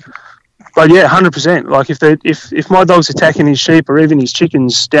 But yeah, 100%. Like if my dog's attacking his sheep or even his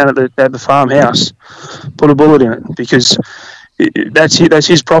chickens down at the farmhouse, put a bullet in it, because that's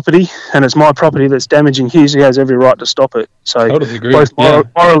his property, and it's my property that's damaging his. He has every right to stop it. So totally agree. Both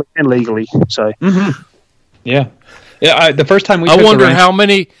morally and legally. So yeah. The first time we I wonder how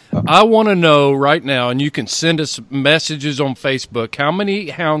many. I want to know right now, and you can send us messages on Facebook. How many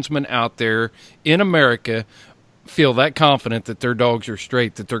houndsmen out there in America feel that confident that their dogs are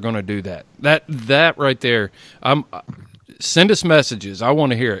straight, that they're going to do that? That right there. Send us messages. I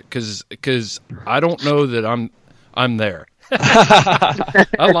want to hear it, because I don't know that I'm there.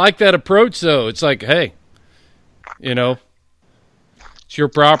 I like that approach, though. It's like, hey, it's your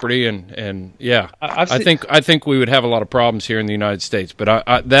property, and yeah, I think we would have a lot of problems here in the United States. But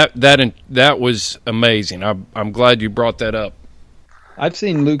that was amazing. I'm glad you brought that up. I've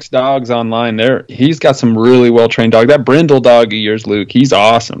seen Luke's dogs online. He's got some really well trained dogs. That brindle dog of yours, Luke, he's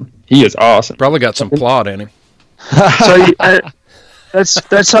awesome. He is awesome. Probably got some plot in him. So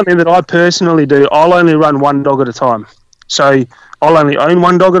that's something that I personally do. I'll only run one dog at a time. So I'll only own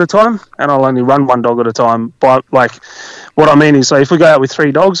one dog at a time, and I'll only run one dog at a time. But like, what I mean is, so if we go out with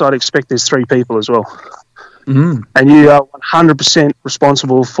 3 dogs, I'd expect there's 3 people as well. Mm-hmm. And you are 100%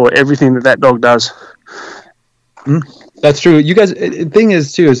 responsible for everything that dog does. That's true. You guys, the thing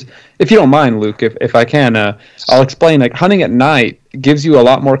is too, is if you don't mind, Luke, if I can, I'll explain. Like, hunting at night gives you a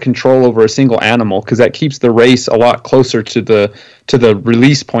lot more control over a single animal, because that keeps the race a lot closer to the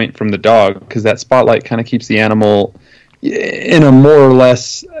release point from the dog, because that spotlight kind of keeps the animal in a more or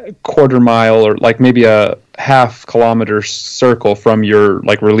less quarter mile, or like maybe a half kilometer circle from your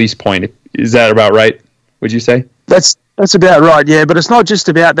like release point. Is that about right? Would you say? That's about right, yeah. But it's not just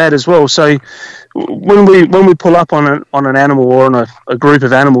about that as well. So when we pull up on an animal or on a group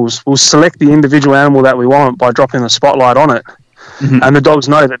of animals, we'll select the individual animal that we want by dropping the spotlight on it. Mm-hmm. And the dogs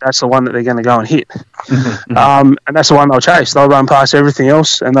know that that's the one that they're going to go and hit. Mm-hmm. And that's the one they'll chase. They'll run past everything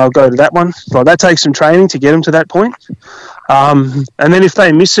else and they'll go to that one. So that takes some training to get them to that point. And then if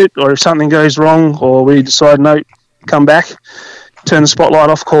they miss it, or if something goes wrong, or we decide, no, come back, turn the spotlight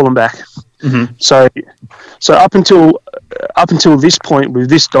off, call them back. Mm-hmm. So up until this point with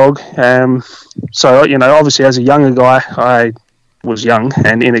this dog, so, you know, obviously as a younger guy, I was young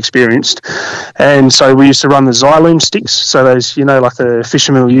and inexperienced, and so we used to run the Xylem sticks. So those, you know, like the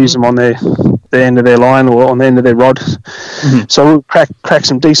fishermen will use them on the end of their line or on the end of their rod. Mm-hmm. So we'll crack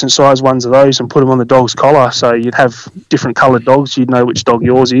some decent sized ones of those and put them on the dog's collar. So you'd have different coloured dogs. You'd know which dog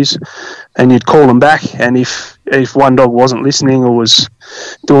yours is, and you'd call them back. And if one dog wasn't listening or was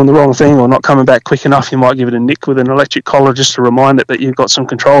doing the wrong thing or not coming back quick enough, you might give it a nick with an electric collar just to remind it that you've got some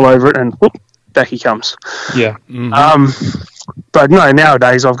control over it, and whoop, back he comes. Yeah. Mm-hmm. But no,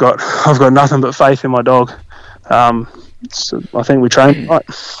 nowadays I've got nothing but faith in my dog. So I think we train right.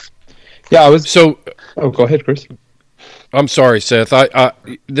 Yeah, Oh, go ahead, Chris. I'm sorry, Seth. I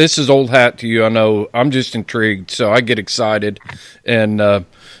this is old hat to you. I know. I'm just intrigued, so I get excited, and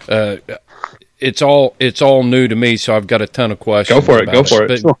it's all new to me. So I've got a ton of questions. Go for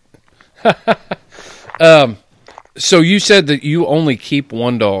it. Sure. So you said that you only keep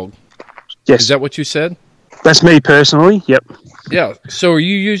one dog. Yes. Is that what you said? That's me personally. Yep. Yeah. So are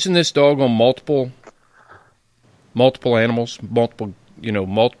you using this dog on multiple animals? You're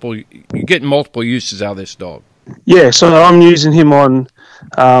getting multiple uses out of this dog. Yeah. So I'm using him on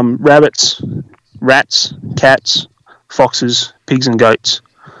rabbits, rats, cats, foxes, pigs, and goats.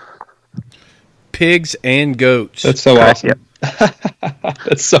 Pigs and goats. That's so awesome. Yep.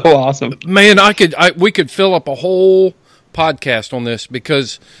 That's so awesome. Man, we could fill up a whole podcast on this,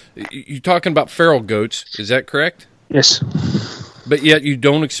 because you're talking about feral goats. Is that correct? Yes. But yet you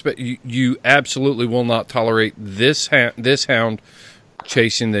don't expect, you absolutely will not tolerate this hound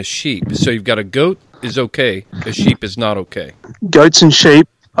chasing this sheep. So you've got a goat is okay, a sheep is not okay. Goats and sheep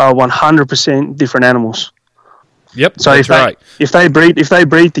are 100% different animals. Yep, so that's right. If they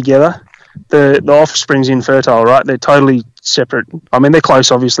breed together, the offspring's infertile, right? They're totally separate. I mean, they're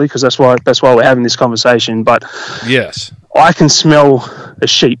close, obviously, because that's why we're having this conversation. But yes, I can smell a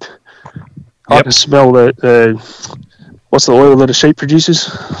sheep. Yep. I can smell the what's the oil that a sheep produces?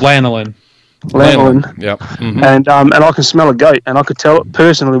 Lanolin. Yep. Mm-hmm. And I can smell a goat, and I could tell it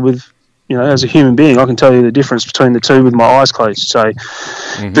personally with, you know, as a human being, I can tell you the difference between the two with my eyes closed. So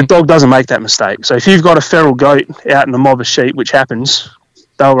the dog doesn't make that mistake. So if you've got a feral goat out in a mob of sheep, which happens,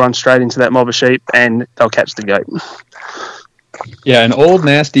 they'll run straight into that mob of sheep and they'll catch the goat. Yeah, an old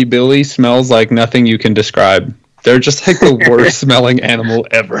nasty Billy smells like nothing you can describe. They're just like the worst smelling animal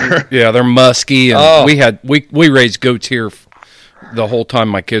ever. Yeah, they're musky, and we raised goats here the whole time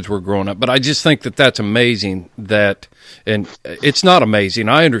my kids were growing up. But I just think that's amazing that, and it's not amazing.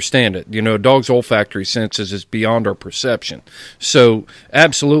 I understand it. You know, a dog's olfactory senses is beyond our perception. So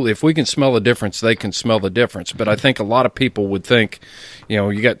absolutely, if we can smell the difference, they can smell the difference. But I think a lot of people would think, you know,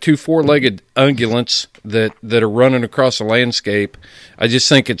 you got 2 4-legged ungulates that are running across the landscape. I just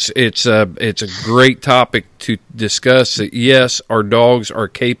think it's a great topic to discuss. That yes, our dogs are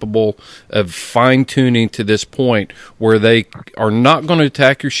capable of fine tuning to this point where they are not going to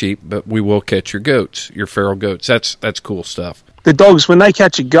attack your sheep, but we will catch your goats, your feral goats. That's cool stuff. The dogs, when they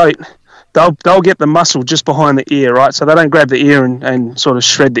catch a goat, they'll get the muscle just behind the ear, right? So they don't grab the ear and sort of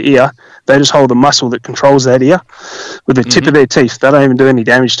shred the ear. They just hold the muscle that controls that ear with the tip of their teeth. They don't even do any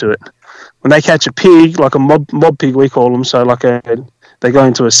damage to it. When they catch a pig, like a mob pig we call them, so like they go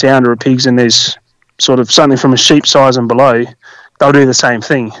into a sounder of pigs and there's sort of something from a sheep size and below, they'll do the same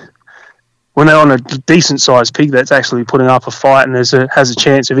thing. When they're on a decent sized pig that's actually putting up a fight and has a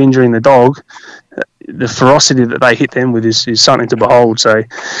chance of injuring the dog, the ferocity that they hit them with is something to behold. So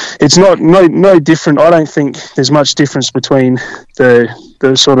it's no different. I don't think there's much difference between the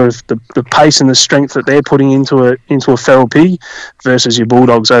sort of the pace and the strength that they're putting into a feral pig versus your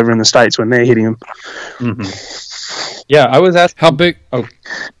bulldogs over in the States when they're hitting them. Mm-hmm. Yeah, I was asked how big. Oh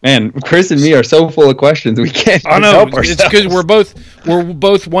man, Chris and me are so full of questions. We can't. I know help it's because we're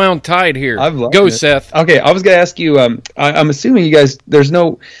both wound tight here. Go, Seth. Okay, I was gonna ask you. I'm assuming you guys. There's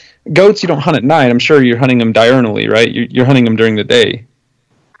no goats. You don't hunt at night. I'm sure you're hunting them diurnally, right? You're hunting them during the day.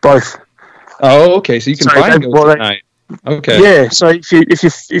 Both. Oh, okay. So you can find goats at night. Okay. Yeah. So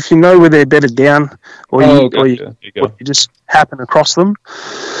if you know where they're bedded down, or you just happen across them,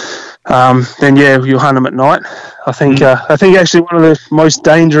 then you'll hunt them at night. I think actually one of the most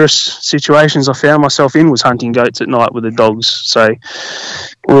dangerous situations I found myself in was hunting goats at night with the dogs. So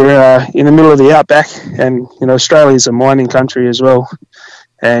we're in the middle of the outback, and Australia is a mining country as well.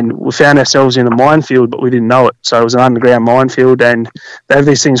 And we found ourselves in a minefield, but we didn't know it. So it was an underground minefield, and they have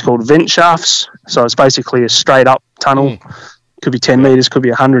these things called vent shafts. So it's basically a straight up tunnel. Could be 10 meters, could be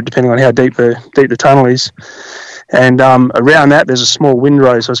 100, depending on how deep the tunnel is. And around that, there's a small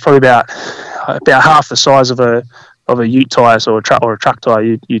windrow. So it's probably about half the size of a ute tire, so a truck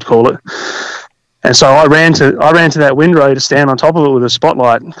tire you'd call it. And so I ran to that windrow to stand on top of it with a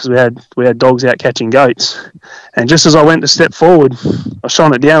spotlight, because we had dogs out catching goats. And just as I went to step forward, I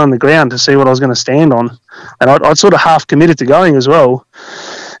shone it down on the ground to see what I was going to stand on. And I'd sort of half committed to going as well.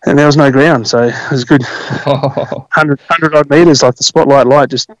 And there was no ground, so it was a good 100 odd meters. Like the spotlight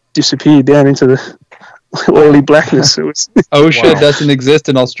light just disappeared down into the oily blackness. It was OSHA doesn't exist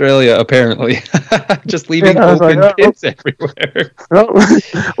in Australia, apparently. Just leaving open pits everywhere.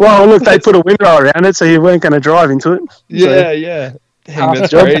 Well, look, they put a window around it, so you weren't going to drive into it. Yeah. Dang,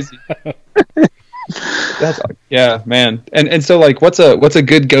 that's crazy. Yeah, man. And so, like, what's a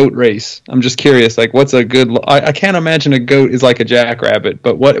good goat race? I'm just curious. Like, what's a good? I can't imagine a goat is like a jackrabbit,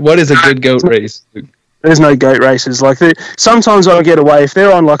 but what is a good goat race? There's no goat races. Like, sometimes I'll get away if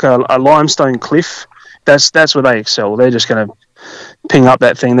they're on like a limestone cliff. That's where they excel. They're just going to ping up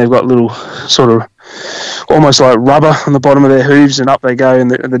that thing. They've got little sort of almost like rubber on the bottom of their hooves, and up they go,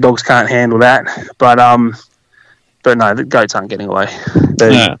 and the dogs can't handle that. But no, the goats aren't getting away.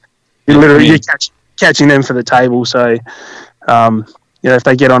 You're catching them for the table. So if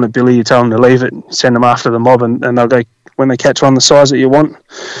they get on a billy, you tell them to leave it, send them after the mob, and they'll go. When they catch one the size that you want,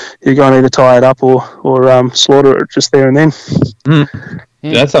 you're going to either tie it up or slaughter it just there and then.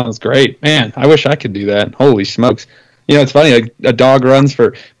 That sounds great, man. I wish I could do that. Holy smokes! It's funny. A dog runs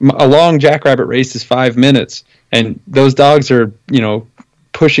for a long jackrabbit race is 5 minutes, and those dogs are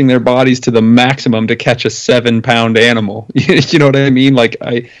pushing their bodies to the maximum to catch a 7-pound animal. You know what I mean? Like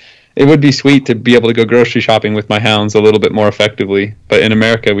it would be sweet to be able to go grocery shopping with my hounds a little bit more effectively, but in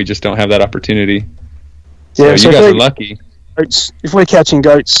America we just don't have that opportunity. So you guys are lucky. If we're catching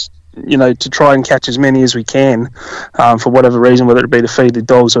goats, to try and catch as many as we can, for whatever reason, whether it be to feed the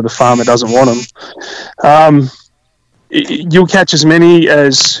dogs or the farmer doesn't want them, you'll catch as many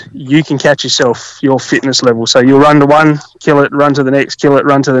as you can catch yourself, your fitness level. So you'll run to one, kill it, run to the next, kill it,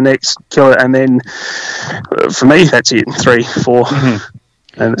 run to the next, kill it, and then for me, that's it, 3, 4.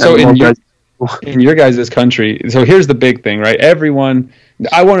 And so in your guys' country, so here's the big thing, right?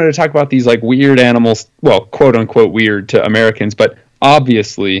 I wanted to talk about these like weird animals, well, quote unquote weird to Americans, but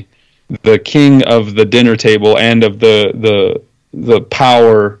obviously the king of the dinner table and of the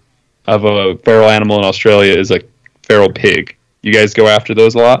power of a feral animal in Australia is a feral pig. You guys go after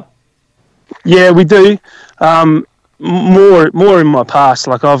those a lot? Yeah, we do. More in my past.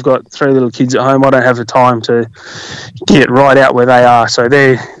 Like, I've got 3 little kids at home. I don't have the time to get right out where they are, so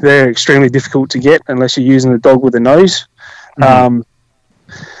they're extremely difficult to get unless you're using the dog with a nose.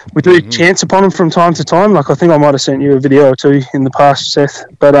 We do chance upon them from time to time. Like, I think I might have sent you a video or 2 in the past, Seth.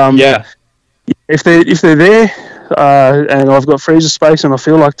 But if they're there and I've got freezer space and I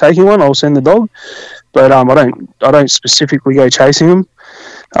feel like taking one, I'll send the dog. But I don't specifically go chasing them.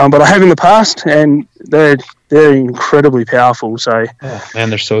 But I have in the past, and they're incredibly powerful. So, man,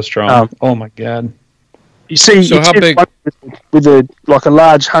 they're so strong. Oh my god! You see, so how big? With a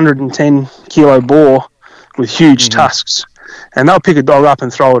large 110 kilo boar with huge tusks, and they'll pick a dog up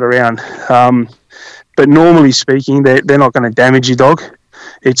and throw it around. But normally speaking, they're not going to damage your dog.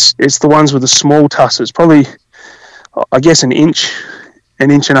 It's the ones with the small tusks. It's probably, I guess, an inch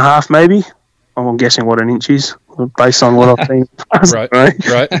and a half, maybe. I'm guessing what an inch is based on what I've seen.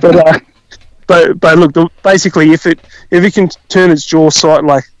 Right. But look, basically, if it can turn its jaw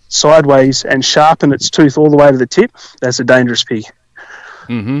sideways and sharpen its tooth all the way to the tip, that's a dangerous pig.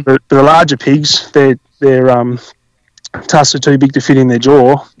 The larger pigs, they're tusks are too big to fit in their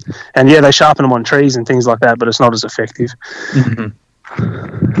jaw. And yeah, they sharpen them on trees and things like that, but it's not as effective. Mm-hmm.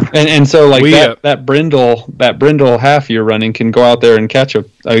 And so like that brindle half you're running can go out there and catch a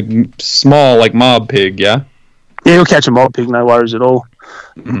small like mob pig, yeah? Yeah, he'll catch a mob pig, no worries at all.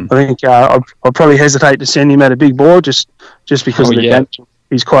 Mm-hmm. I think I'll probably hesitate to send him at a big boar just because of the damage.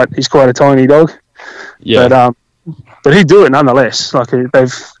 He's quite a tiny dog. Yeah. But he'd do it nonetheless. Like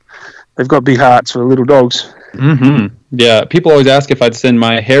they've got big hearts for the little dogs. Mm-hmm. Yeah, people always ask if I'd send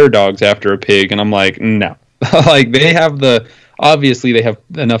my hare dogs after a pig, and I'm like, no. Like obviously they have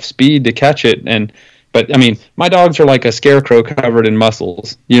enough speed to catch it, but I mean, my dogs are like a scarecrow covered in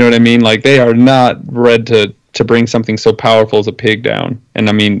muscles. You know what I mean? Like they are not bred to bring something so powerful as a pig down. And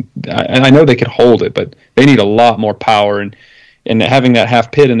I mean, I know they could hold it, but they need a lot more power, and having that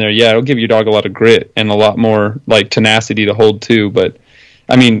half pit in there, yeah, it'll give your dog a lot of grit and a lot more like tenacity to hold too. But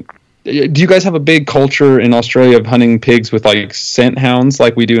I mean, do you guys have a big culture in Australia of hunting pigs with like scent hounds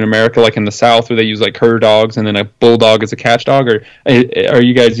like we do in America, like in the South, where they use like cur dogs and then a bulldog as a catch dog? Or are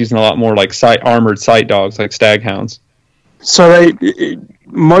you guys using a lot more like armored sight dogs like stag hounds? So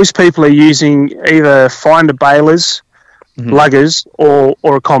most people are using either finder bailers, luggers, or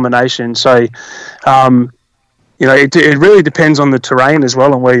a combination. So, it really depends on the terrain as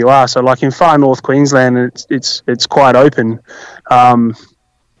well and where you are. So like in far north Queensland, it's quite open.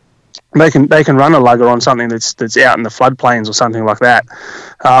 They can run a lugger on something that's out in the floodplains or something like that.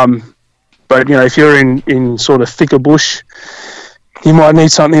 But if you're in sort of thicker bush, you might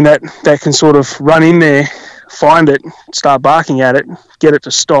need something that can sort of run in there, find it, start barking at it, get it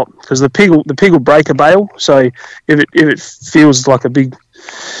to stop, because the pig will break a bail. So if it feels like a big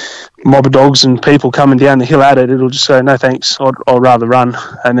mob of dogs and people coming down the hill at it, it'll just say no thanks, I'll rather run,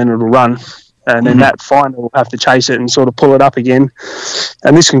 and then it'll run. And then that finder will have to chase it and sort of pull it up again.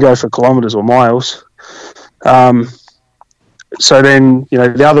 And this can go for kilometres or miles. So then,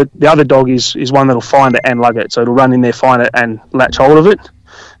 the other dog is one that'll find it and lug it. So it'll run in there, find it, and latch hold of it,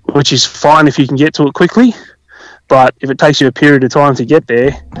 which is fine if you can get to it quickly. But if it takes you a period of time to get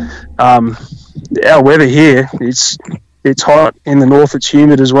there, our weather here, it's hot. In the north, it's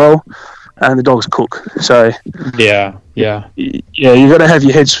humid as well. And the dogs cook. So yeah, you got to have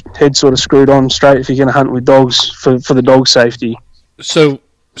your head sort of screwed on straight if you're going to hunt with dogs for the dog safety. So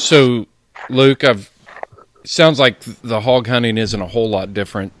Luke, sounds like the hog hunting isn't a whole lot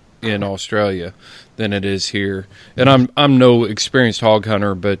different in Australia than it is here. And I'm no experienced hog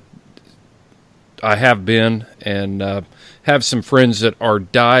hunter, but I have been and have some friends that are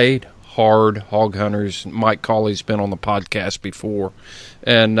hard hog hunters. Mike Cawley's been on the podcast before.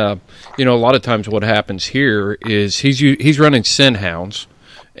 And, a lot of times what happens here is he's running scent hounds,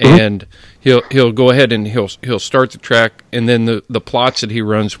 and he'll go ahead and he'll start the track, and then the plots that he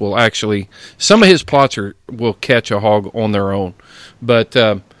runs will actually, some of his plots will catch a hog on their own. But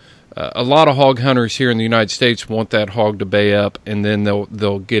a lot of hog hunters here in the United States want that hog to bay up, and then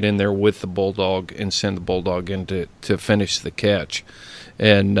they'll get in there with the bulldog and send the bulldog in to finish the catch.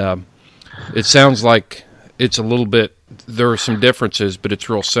 And it sounds like it's a little bit, there are some differences, but it's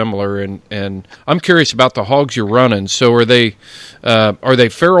real similar. And I'm curious about the hogs you're running. So are they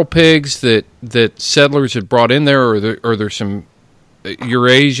feral pigs that settlers have brought in there, or are there some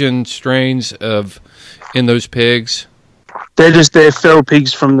Eurasian strains in those pigs? They're feral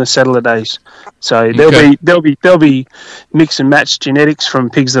pigs from the settler days. So there'll be mix and match genetics from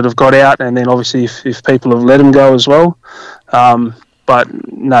pigs that have got out, and then obviously if people have let them go as well. But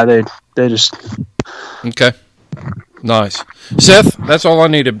no, they're just okay. Nice, Seth. That's all I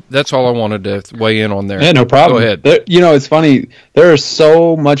needed. That's all I wanted to weigh in on there. Yeah, no problem. Go ahead. It's funny. There is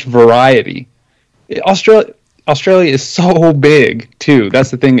so much variety. Australia is so big too. That's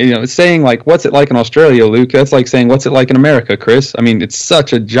the thing. It's saying like, what's it like in Australia, Luke? That's like saying, what's it like in America, Chris? I mean, it's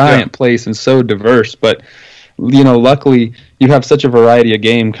such a giant place and so diverse. But luckily you have such a variety of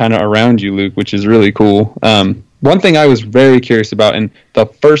game kind of around you, Luke, which is really cool. One thing I was very curious about, and the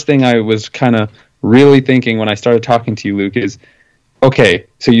first thing I was kind of really thinking when I started talking to you, Luke, is, okay,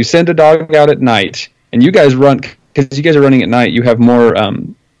 so you send a dog out at night, and you guys run, because you guys are running at night, you have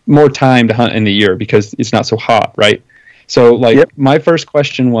more time to hunt in the year because it's not so hot, right? So, My first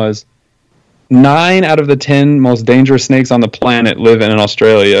question was, 9 out of the 10 most dangerous snakes on the planet live in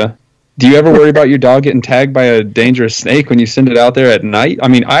Australia. Do you ever worry about your dog getting tagged by a dangerous snake when you send it out there at night? I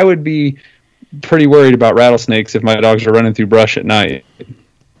mean, I would be pretty worried about rattlesnakes if my dogs are running through brush at night.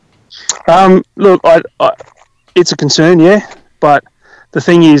 Look, it's a concern, yeah. But the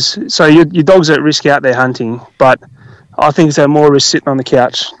thing is, so your dog's at risk out there hunting, but I think it's at more risk sitting on the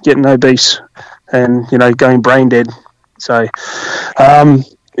couch, getting obese, and going brain dead. So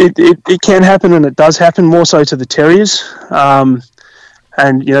it can happen, and it does happen more so to the terriers.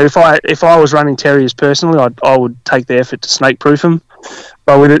 And you know, if I was running terriers personally, I would take the effort to snake proof them.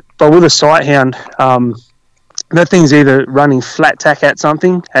 But with a sight hound, that thing's either running flat tack at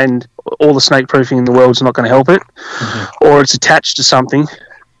something, and all the snake proofing in the world's not going to help it, or it's attached to something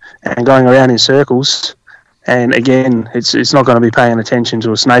and going around in circles. And again, it's not going to be paying attention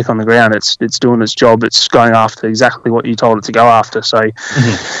to a snake on the ground. It's doing its job. It's going after exactly what you told it to go after. So,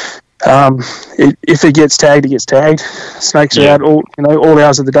 if it gets tagged, it gets tagged. Snakes are out all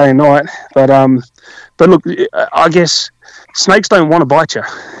hours of the day and night. But look, I guess snakes don't want to bite you.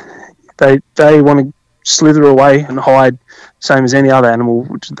 They want to slither away and hide, same as any other animal.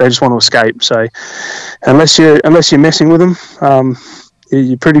 They just want to escape. So, unless you're messing with them,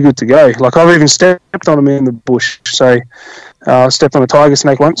 you're pretty good to go. Like, I've even stepped on them in the bush. So I stepped on a tiger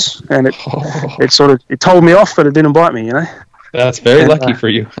snake once, and it told me off, but it didn't bite me. You know. That's very lucky for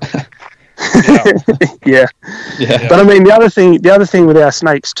you. Yeah. But I mean, the other thing with our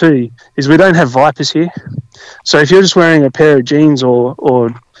snakes too is we don't have vipers here. So if you're just wearing a pair of jeans or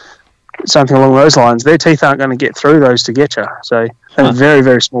something along those lines, their teeth aren't going to get through those to get you. So they have very,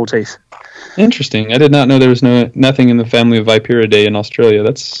 very small teeth. Interesting. I did not know there was nothing in the family of Viperidae in Australia.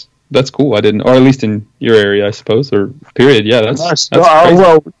 That's cool. I didn't, or at least in your area, I suppose, or period. Yeah, that's crazy.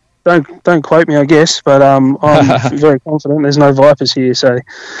 Well, don't quote me, I guess, but I'm very confident there's no vipers here. So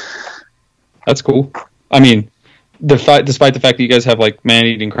that's cool. I mean, despite the fact that you guys have like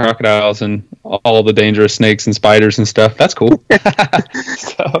man-eating crocodiles and all the dangerous snakes and spiders and stuff, that's cool.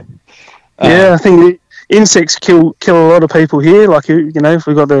 I think insects kill a lot of people here. Like, you know, if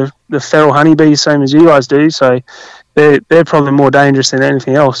we've got the feral honeybees, same as you guys do, so they're probably more dangerous than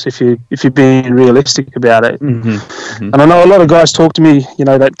anything else if you're being realistic about it. And I know a lot of guys talk to me, you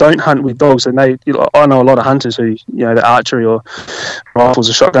know, that don't hunt with dogs, and I know a lot of hunters who, you know, the archery or rifles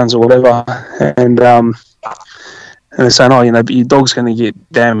or shotguns or whatever, and they're saying, oh, you know, but your dog's going to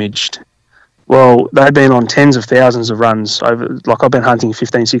get damaged. Well, they've been on tens of thousands of runs over, like, I've been hunting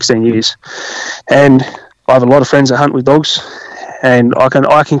 15, 16 years, and I have a lot of friends that hunt with dogs, and I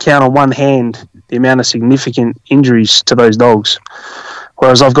can count on one hand the amount of significant injuries to those dogs.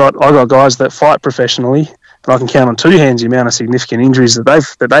 Whereas I got guys that fight professionally, and I can count on two hands the amount of significant injuries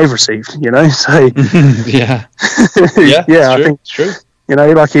that they've received. You know, so yeah, I think it's true. You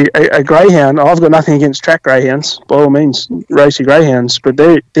know, like a greyhound, I've got nothing against track greyhounds, by all means, race your greyhounds, but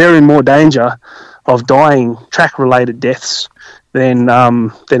they're in more danger of dying track-related deaths than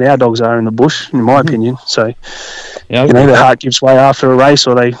our dogs are in the bush, in my opinion. So, you know, their heart gives way after a race,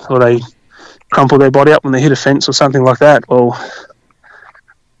 or they crumple their body up when they hit a fence or something like that. Well,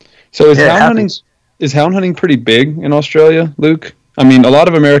 so is hound hunting pretty big in Australia, Luke? I mean, a lot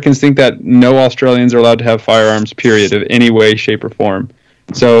of Americans think that no Australians are allowed to have firearms, period, of any way, shape, or form.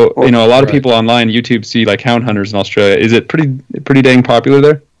 So, you know, a lot of people online, YouTube, see like hound hunters in Australia. Is it pretty dang popular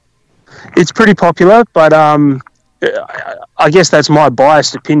there? It's pretty popular, but I guess that's my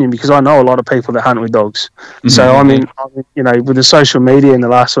biased opinion because I know a lot of people that hunt with dogs. So I mean, you know, with the social media in the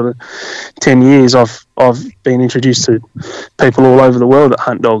last sort of 10 years, I've been introduced to people all over the world that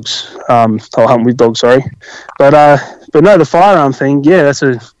hunt dogs. Or hunt with dogs, sorry. But no, the firearm thing, yeah, that's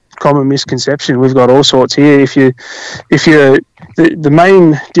a common misconception. We've got all sorts here. If you the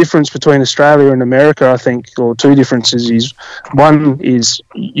main difference between Australia and America, I think, or two differences is, one is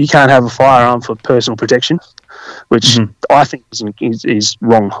you can't have a firearm for personal protection, which I think is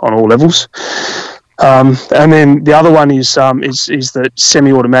wrong on all levels. And then the other one is that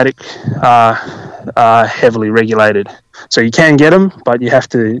semi-automatic are heavily regulated. So you can get them, but you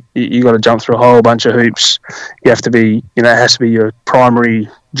got to jump through a whole bunch of hoops. You have to be, you know, it has to be your primary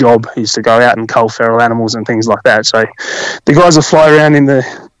job is to go out and cull feral animals and things like that. So the guys that fly around in the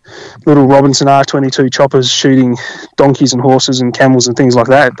little Robinson R22 choppers shooting donkeys and horses and camels and things like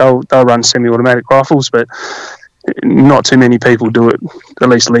that, they'll run semi-automatic rifles, but not too many people do it, at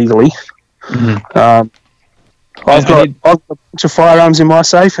least legally. I've got a bunch of firearms in my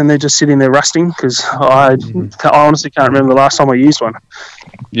safe, and they're just sitting there rusting because I honestly can't remember the last time I used one.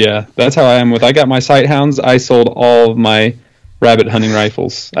 Yeah, that's how I am with. I got my sight hounds. I sold all of my rabbit hunting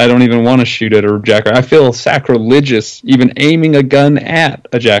rifles. I don't even want to shoot at a jackrabbit. I feel sacrilegious even aiming a gun at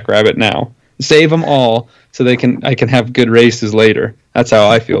a jackrabbit now. Save them all so I can have good races later. That's how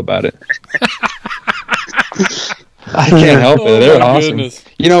I feel about it. I can't help it. They're awesome. Goodness.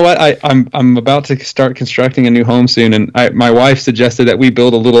 You know what? I'm about to start constructing a new home soon, and my wife suggested that we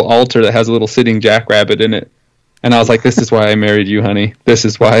build a little altar that has a little sitting jackrabbit in it. And I was like, "This is why I married you, honey. This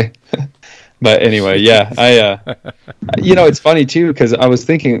is why." But anyway, yeah, you know, it's funny too because I was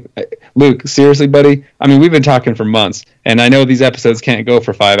thinking Luke, seriously, buddy, I mean, we've been talking for months, and I know these episodes can't go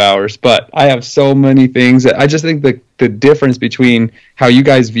for 5 hours, but I have so many things that I just think the difference between how you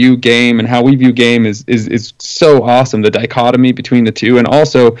guys view game and how we view game is so awesome, the dichotomy between the two. And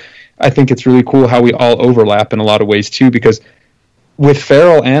also, I think it's really cool how we all overlap in a lot of ways too, because with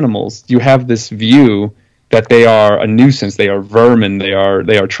feral animals, you have this view that they are a nuisance, they are vermin, they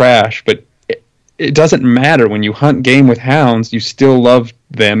are trash, but it doesn't matter. When you hunt game with hounds, you still love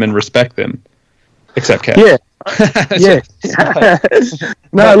them and respect them, except cats. Yeah. Yeah.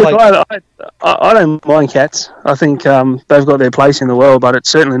 No, look, I don't mind cats. I think they've got their place in the world, but it's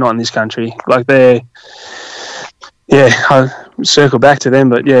certainly not in this country. Like I circle back to them,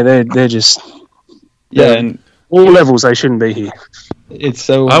 but yeah, they're just and all levels they shouldn't be here. It's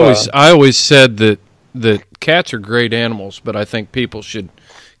so. I always said that cats are great animals, but I think people should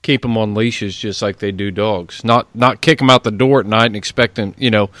keep them on leashes just like they do dogs. Not kick them out the door at night and expect them,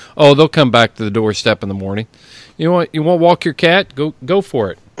 they'll come back to the doorstep in the morning. You want to walk your cat? Go for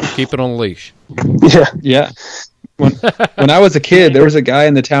it. Keep it on a leash. Yeah. When I was a kid, there was a guy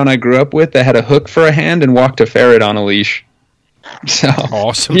in the town I grew up with that had a hook for a hand and walked a ferret on a leash. So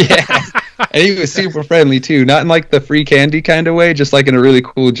awesome. Yeah. And he was super friendly too. Not in like the free candy kind of way, just like in a really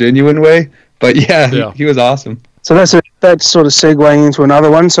cool, genuine way. But yeah. He was awesome. So that's sort of segueing into another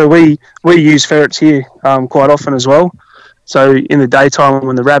one. So we use ferrets here quite often as well. So in the daytime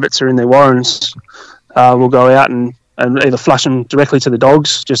when the rabbits are in their warrens, we'll go out and either flush them directly to the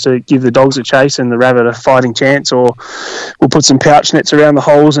dogs just to give the dogs a chase and the rabbit a fighting chance, or we'll put some pouch nets around the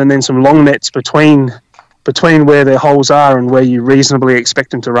holes and then some long nets between where their holes are and where you reasonably expect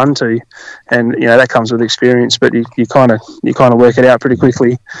them to run to. And that comes with experience, but you kind of work it out pretty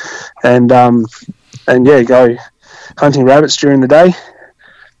quickly. And go hunting rabbits during the day.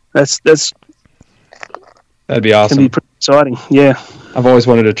 That'd be awesome. Can be pretty exciting. Yeah. I've always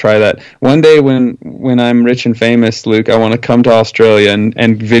wanted to try that. One day when I'm rich and famous, Luke, I want to come to Australia and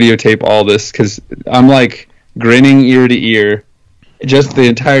videotape all this, because I'm like grinning ear to ear just the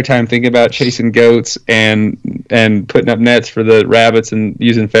entire time thinking about chasing goats and putting up nets for the rabbits and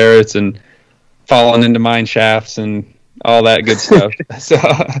using ferrets and falling into mine shafts and all that good stuff. So,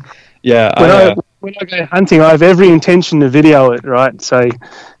 yeah. When I go hunting, I have every intention to video it, right? So,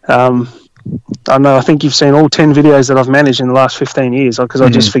 I think you've seen all 10 videos that I've managed in the last 15 years because I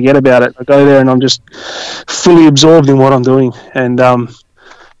just forget about it. I go there and I'm just fully absorbed in what I'm doing. And,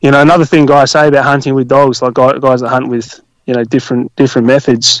 another thing guys say about hunting with dogs, like guys that hunt with, different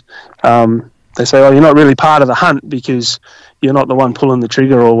methods, they say, oh, you're not really part of the hunt because you're not the one pulling the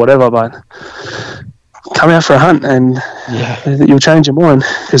trigger or whatever, but come out for a hunt and you'll change your mind.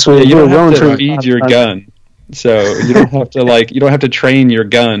 Because you don't have to feed your gun. So you don't have to you don't have to train your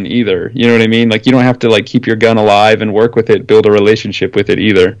gun either. You know what I mean? Like you don't have to keep your gun alive and work with it, build a relationship with it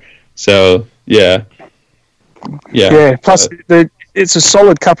either. So yeah. Plus, it's a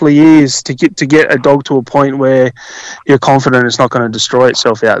solid couple of years to get a dog to a point where you're confident it's not going to destroy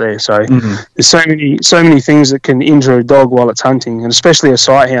itself out there. So there's so many things that can injure a dog while it's hunting, and especially a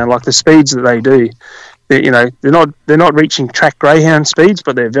sight hound. Like the speeds that they do, they're not reaching track greyhound speeds,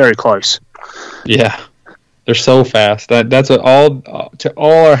 but they're very close. Yeah. They're so fast. That's what to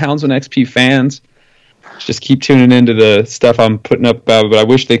all our Houndsman XP fans. Just keep tuning into the stuff I'm putting up about. But I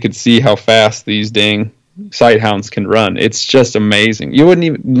wish they could see how fast these dang sight hounds can run. It's just amazing. You wouldn't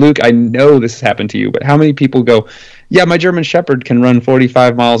even, Luke. I know this has happened to you, but how many people go, "Yeah, my German Shepherd can run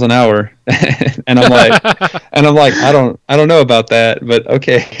 45 miles an hour," and I'm like, I don't know about that, but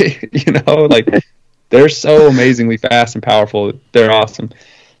okay, they're so amazingly fast and powerful. They're awesome.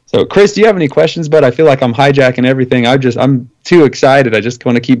 So, Chris, do you have any questions? But I feel like I'm hijacking everything. I'm too excited. I just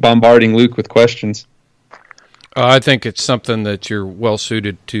want to keep bombarding Luke with questions. I think it's something that you're well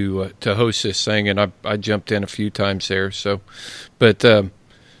suited to host this thing, and I jumped in a few times there. So, but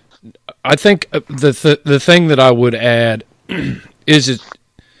I think the thing that I would add is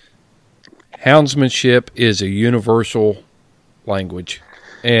houndsmanship is a universal language,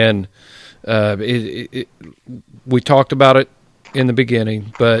 and we talked about it in the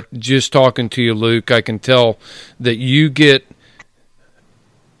beginning, but just talking to you, Luke, I can tell that you get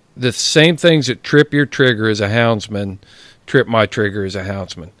the same things that trip your trigger as a houndsman trip my trigger as a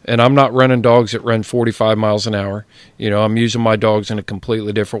houndsman. And I'm not running dogs that run 45 miles an hour. I'm using my dogs in a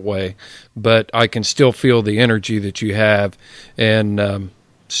completely different way, but I can still feel the energy that you have. And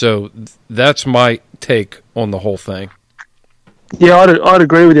so that's my take on the whole thing. Yeah, I'd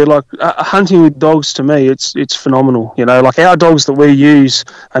agree with you. Like hunting with dogs, to me, it's phenomenal. Like our dogs that we use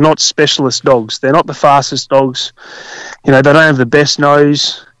are not specialist dogs. They're not the fastest dogs. They don't have the best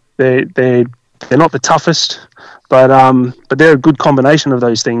nose. They're not the toughest, But they're a good combination of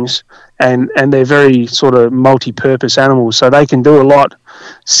those things, and they're very sort of multi-purpose animals, so they can do a lot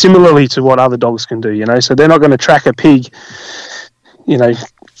similarly to what other dogs can do. So they're not going to track a pig,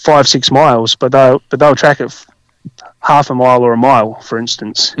 5-6 miles, but they'll track it half a mile or a mile, for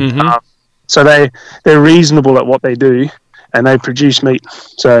instance. So they're reasonable at what they do, and they produce meat.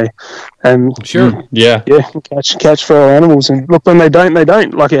 So, sure, catch feral animals, and look, when they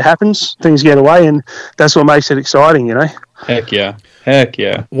don't. Like, it happens, things get away, and that's what makes it exciting. Heck yeah.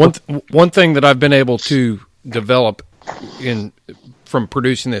 One thing that I've been able to develop from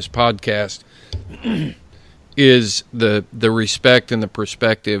producing this podcast is the respect and the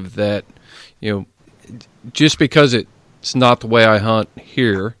perspective that, just because it's not the way I hunt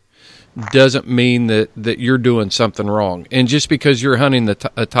here doesn't mean that you're doing something wrong. And just because you're hunting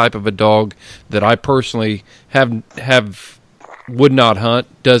a type of a dog that I personally would not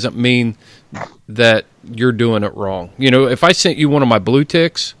hunt doesn't mean that you're doing it wrong. If I sent you one of my blue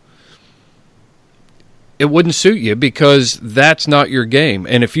ticks, it wouldn't suit you because that's not your game.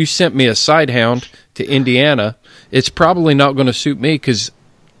 And if you sent me a sidehound to Indiana, it's probably not going to suit me because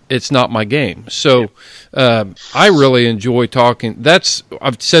it's not my game. So I really enjoy talking.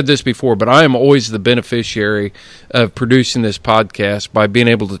 I've said this before, but I am always the beneficiary of producing this podcast by being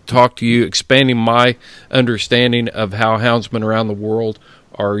able to talk to you, expanding my understanding of how houndsmen around the world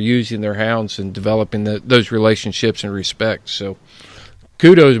are using their hounds and developing those relationships and respect. So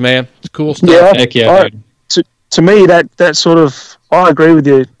kudos, man. It's cool stuff. Yeah, heck yeah, dude. To me, that sort of, I agree with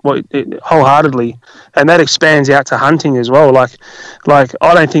you wholeheartedly, and that expands out to hunting as well. Like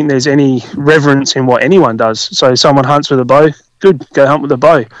I don't think there's any reverence in what anyone does. So someone hunts with a bow, good, go hunt with a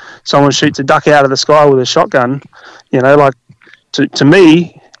bow. Someone shoots a duck out of the sky with a shotgun. To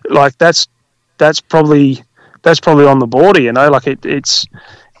me, like that's probably on the border. Like it's.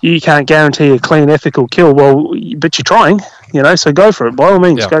 You can't guarantee a clean, ethical kill. Well, but you're trying, so go for it. By all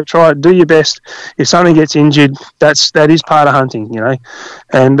means, Go try it. Do your best. If something gets injured, that is part of hunting,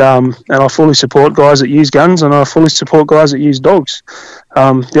 And I fully support guys that use guns, and I fully support guys that use dogs.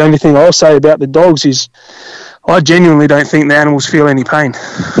 The only thing I'll say about the dogs is I genuinely don't think the animals feel any pain.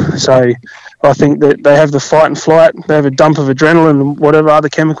 So I think that they have the fight and flight. They have a dump of adrenaline and whatever other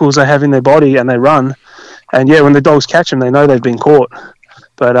chemicals they have in their body, and they run. And, when the dogs catch them, they know they've been caught.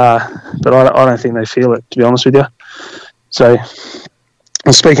 But I don't think they feel it, to be honest with you. So I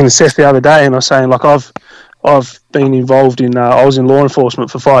was speaking to Seth the other day, and I was saying, like, I've been involved in I was in law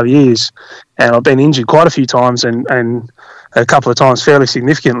enforcement for 5 years, and I've been injured quite a few times, and a couple of times fairly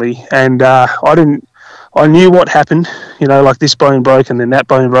significantly. And I knew what happened, like this bone broke, and then that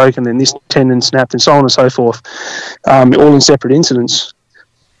bone broke, and then this tendon snapped, and so on and so forth, all in separate incidents.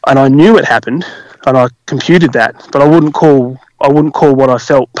 And I knew it happened, and I computed that, but I wouldn't call what I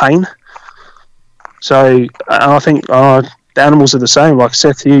felt pain. So I think the animals are the same. Like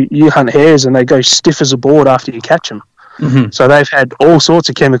Seth, you hunt hares and they go stiff as a board after you catch them. Mm-hmm. So they've had all sorts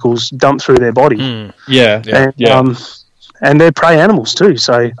of chemicals dumped through their body. And they're prey animals too.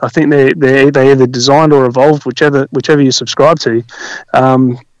 So I think they either designed or evolved, whichever you subscribe to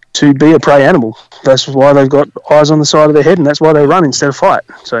be a prey animal. That's why they've got eyes on the side of their head, and that's why they run instead of fight.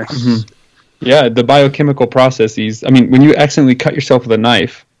 So. Mm-hmm. Yeah, the biochemical processes. I mean, when you accidentally cut yourself with a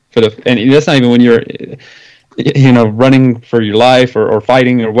knife, and that's not even when you're, running for your life or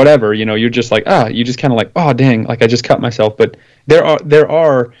fighting or whatever. You're just like, you just kind of like, oh dang, like I just cut myself. But there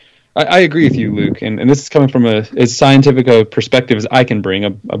are. I agree with you, Luke, and this is coming from as scientific a perspective as I can bring,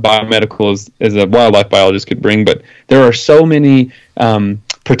 a biomedical as a wildlife biologist could bring. But there are so many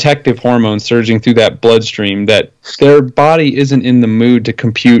protective hormones surging through that bloodstream that their body isn't in the mood to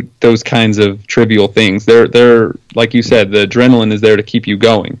compute those kinds of trivial things. They're like you said, the adrenaline is there to keep you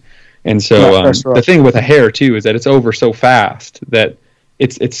going. And so right. The thing with a hare too is that it's over so fast that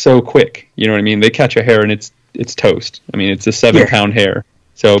it's so quick. You know what I mean? They catch a hare and it's toast. I mean, it's a 7-pound hare.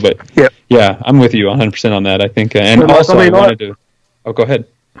 So, but yeah, I'm with you 100% on that. I think, and also I wanted to. Oh, go ahead.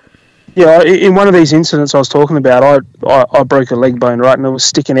 Yeah, in one of these incidents I was talking about, I broke a leg bone, right, and it was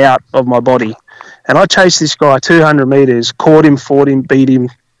sticking out of my body. And I chased this guy 200 metres, caught him, fought him, beat him.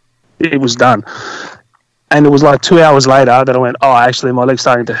 It was done. And it was like 2 hours later that I went, actually, my leg's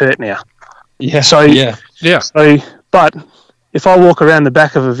starting to hurt now. Yeah. So, but if I walk around the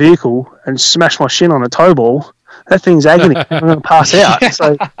back of a vehicle and smash my shin on a tow ball, that thing's agony. I'm going to pass out.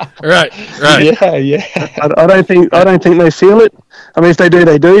 So, right. Yeah. I don't think they feel it. I mean, if they do,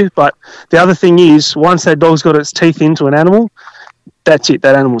 they do. But the other thing is, once that dog's got its teeth into an animal, that's it.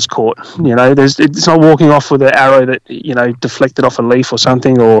 That animal's caught. It's not walking off with an arrow that deflected off a leaf or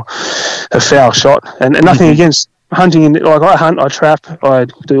something, or a foul shot. And nothing against hunting. Like I hunt, I trap, I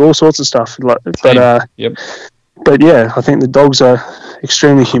do all sorts of stuff. But yeah, I think the dogs are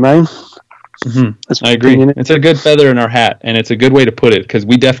extremely humane. Mm-hmm. I agree. It's a good feather in our hat, and it's a good way to put it, because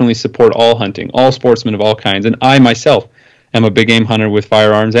we definitely support all hunting, all sportsmen of all kinds. And I myself am a big game hunter with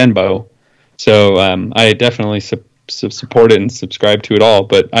firearms and bow. So I definitely support it and subscribe to it all.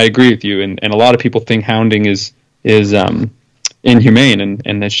 But I agree with you, and a lot of people think hounding is inhumane,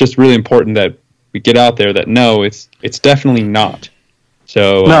 and it's just really important that we get out there that no, it's definitely not.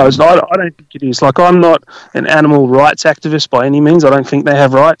 So no, it's not. I don't think it is. Like, I'm not an animal rights activist by any means. I don't think they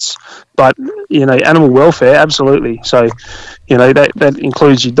have rights, but animal welfare, absolutely. So, that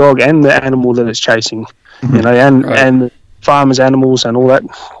includes your dog and the animal that it's chasing, and the farmers' animals and all that.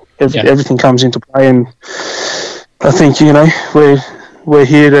 Everything comes into play, and I think we're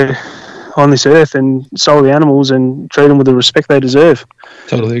here on this earth and soul the animals and treat them with the respect they deserve.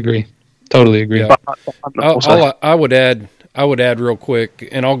 Totally agree. Yeah. I would add real quick,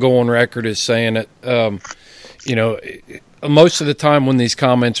 and I'll go on record as saying it. Most of the time when these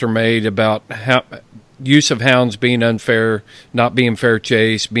comments are made about use of hounds being unfair, not being fair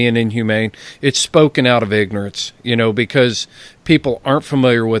chase, being inhumane, it's spoken out of ignorance, because people aren't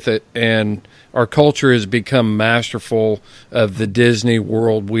familiar with it, and our culture has become masterful of the Disney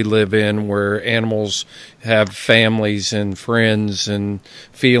world we live in, where animals have families and friends and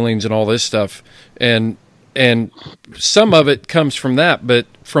feelings and all this stuff. And some of it comes from that, but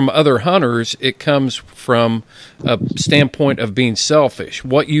from other hunters, it comes from a standpoint of being selfish.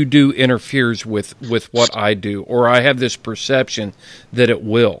 What you do interferes with what I do, or I have this perception that it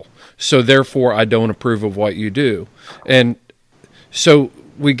will. So therefore, I don't approve of what you do. And so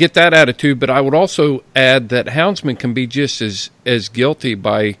we get that attitude, but I would also add that houndsmen can be just as guilty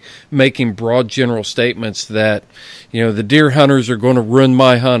by making broad general statements that, the deer hunters are going to ruin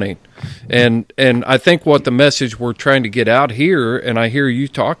my hunting. And I think what the message we're trying to get out here, and I hear you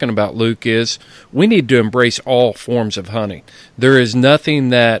talking about, Luke, is we need to embrace all forms of hunting. There is nothing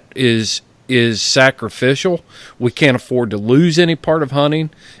that is sacrificial. We can't afford to lose any part of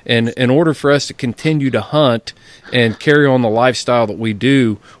hunting. And in order for us to continue to hunt and carry on the lifestyle that we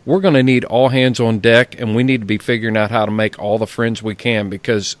do, we're going to need all hands on deck, and we need to be figuring out how to make all the friends we can,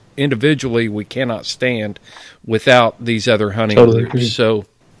 because individually we cannot stand without these other hunting groups. Agree. So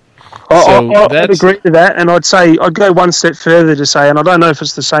I'd agree to that, and I'd go one step further to say, and I don't know if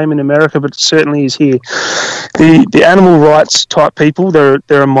it's the same in America, but it certainly is here. The animal rights type people, they're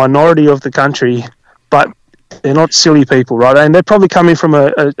a minority of the country, but they're not silly people, right? And they're probably coming from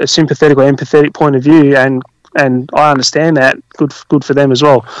a sympathetic or empathetic point of view, and I understand that. Good for them as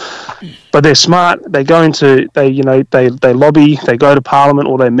well. But they're smart. They go into they lobby. They go to Parliament,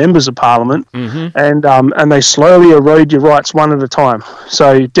 or they're members of Parliament, and they slowly erode your rights one at a time.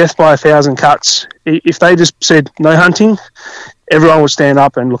 So death by 1,000 cuts. If they just said no hunting, everyone would stand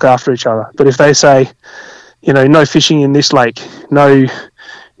up and look after each other. But if they say, no fishing in this lake, no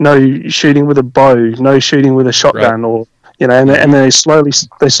shooting with a bow, no shooting with a shotgun, right, or and they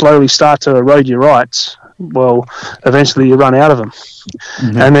slowly start to erode your rights. Well, eventually you run out of them,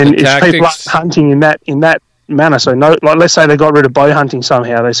 and then if people aren't hunting in that manner, so let's say they got rid of bow hunting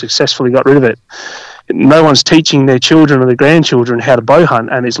somehow, they successfully got rid of it. No one's teaching their children or their grandchildren how to bow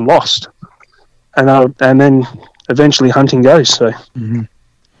hunt, and it's lost. And then eventually hunting goes. So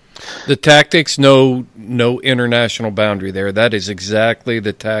the tactics, no international boundary there. That is exactly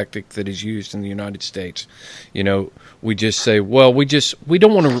the tactic that is used in the United States. We just say, well, we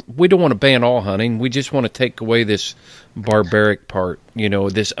don't want to ban all hunting. We just want to take away this barbaric part,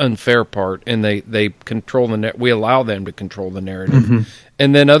 this unfair part, and they control the we allow them to control the narrative.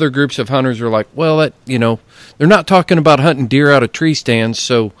 And then other groups of hunters are like, well, they're not talking about hunting deer out of tree stands,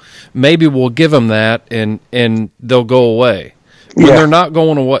 so maybe we'll give them that, and they'll go away. When they're not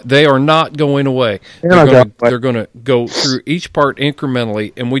going away, they are not going away. They're going to go through each part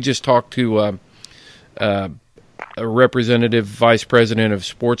incrementally. And we just talked to a representative vice president of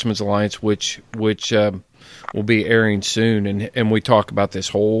Sportsman's Alliance, which will be airing soon, and we talk about this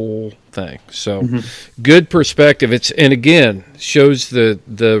whole thing. So good perspective. And again, shows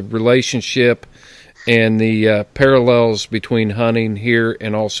the relationship and the parallels between hunting here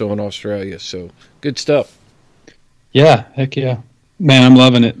and also in Australia. So good stuff. Yeah, heck yeah. Man, I'm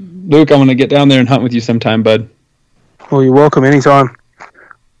loving it. Luke, I want to get down there and hunt with you sometime, bud. Well, you're welcome anytime.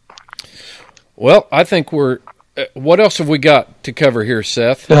 Well, I think what else have we got to cover here,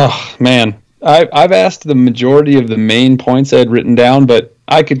 Seth? Oh, man. I've asked the majority of the main points I had written down, but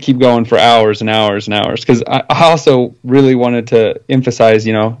I could keep going for hours and hours and hours, because I also really wanted to emphasize,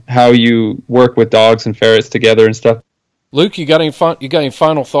 how you work with dogs and ferrets together and stuff. Luke, you got any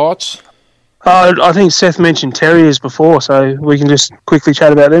final thoughts? I think Seth mentioned terriers before, so we can just quickly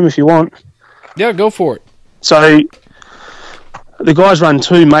chat about them if you want. Yeah, go for it. So the guys run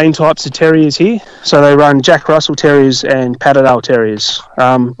two main types of terriers here. So they run Jack Russell Terriers and Patterdale Terriers.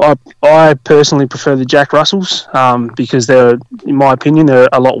 I personally prefer the Jack Russells because they're, in my opinion, they're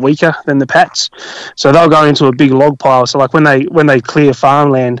a lot weaker than the Pats. So they'll go into a big log pile. So like when they clear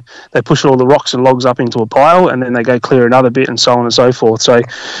farmland, they push all the rocks and logs up into a pile, and then they go clear another bit, and so on and so forth. So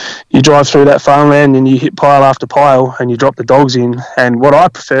you drive through that farmland and you hit pile after pile, and you drop the dogs in. And what I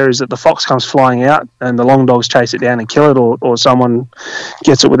prefer is that the fox comes flying out, and the long dogs chase it down and kill it, or someone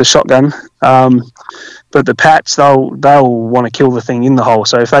gets it with a shotgun. But the Pats, they'll want to kill the thing in the hole.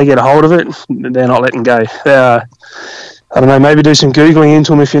 So if they get a hold of it, they're not letting go. I don't know, maybe do some Googling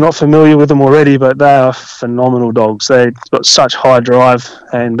into them if you're not familiar with them already, but they are phenomenal dogs. They've got such high drive,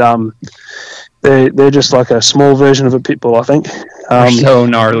 and they're just like a small version of a pit bull, I think. They're so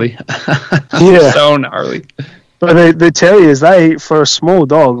gnarly. Yeah. So gnarly. But the terriers, for a small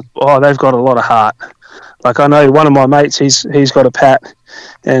dog, they've got a lot of heart. Like I know one of my mates, he's got a Pat,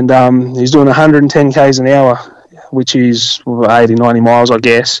 and he's doing 110 k's an hour, which is 80, 90 miles, I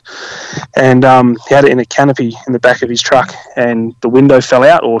guess. And he had it in a canopy in the back of his truck, and the window fell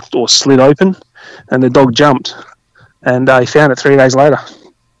out or slid open, and the dog jumped, and he found it 3 days later,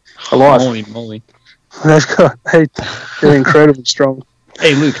 alive. Holy moly! They're incredibly strong.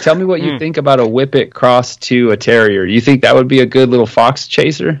 Hey Luke, tell me what you think about a Whippet cross to a terrier. You think that would be a good little fox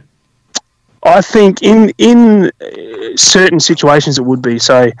chaser? I think in certain situations it would be.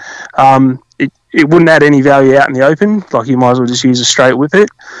 So it wouldn't add any value out in the open. Like you might as well just use a straight whippet.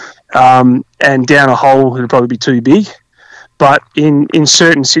 And down a hole, it would probably be too big. But in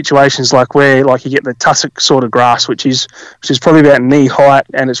certain situations, like where like you get the tussock sort of grass, which is probably about knee height,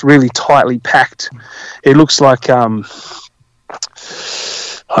 and it's really tightly packed. It looks like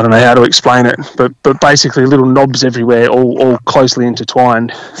I don't know how to explain it, but basically little knobs everywhere, all closely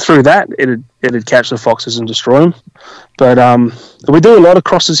intertwined. Through that, it'd catch the foxes and destroy them. But we do a lot of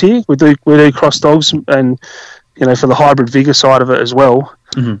crosses here. We do cross dogs, and for the hybrid vigor side of it as well.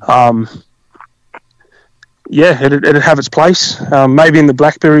 Mm-hmm. It'd have its place. Maybe in the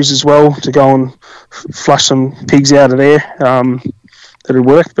blackberries as well, to go and flush some pigs out of there. That'd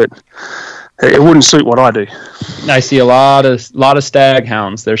work, but it wouldn't suit what I do. I see a lot of stag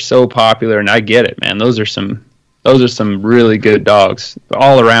hounds. They're so popular, and I get it, man. Those are some really good dogs.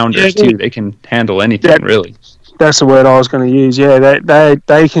 All arounders too. They can handle anything, really. That's the word I was going to use. Yeah,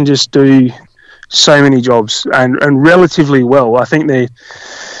 they can just do so many jobs and relatively well. I think they,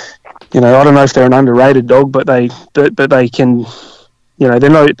 I don't know if they're an underrated dog, but they can, they're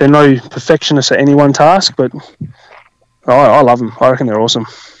no perfectionists at any one task. But I love them. I reckon they're awesome.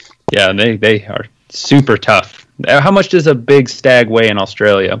 Yeah, they are super tough. How much does a big stag weigh in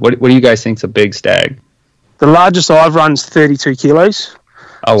Australia? What do you guys think's a big stag? The largest I've run is 32 kilos.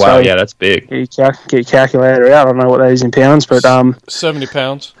 Oh, wow. So yeah, that's big. Get your calculator out. I don't know what that is in pounds, but 70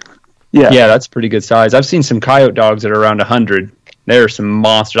 pounds. Yeah, that's pretty good size. I've seen some coyote dogs that are around 100. There are some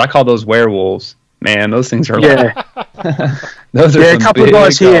monsters. I call those werewolves. Man, those things are those are a couple of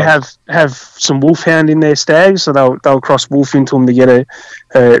guys here have some wolfhound in their stags, so they'll cross wolf into them to get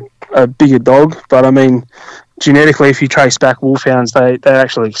a bigger dog. But I mean, genetically, if you trace back wolfhounds, they're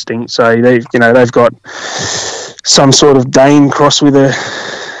actually extinct. So they've got some sort of Dane cross with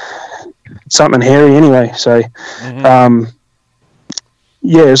something hairy anyway. So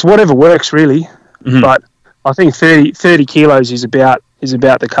it's whatever works really. Mm-hmm. But I think 30 kilos is about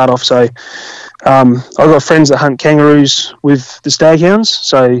the cutoff. So I've got friends that hunt kangaroos with the staghounds.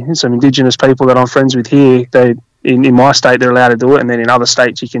 So some Indigenous people that I'm friends with here, they in my state they're allowed to do it, and then in other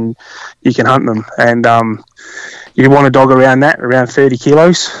states you can hunt them. And you want a dog around 30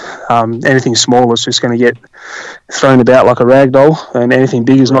 kilos. Anything smaller is just going to get thrown about like a rag doll, and anything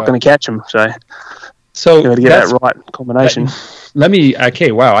big is not going to catch them. So you got to get that right combination.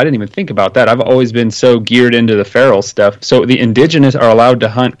 Wow, I didn't even think about that. I've always been so geared into the feral stuff. So the Indigenous are allowed to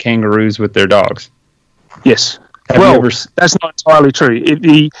hunt kangaroos with their dogs? Yes. That's not entirely true.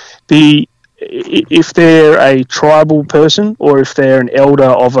 If they're a tribal person, or if they're an elder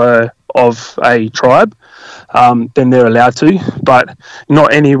of a tribe, then they're allowed to, but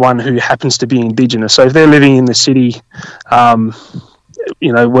not anyone who happens to be Indigenous. So if they're living in the city,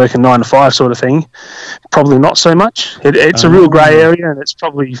 working 9 to 5 sort of thing, probably not so much. It's a real grey area, and it's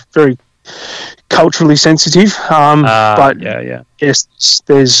probably very culturally sensitive. But yes,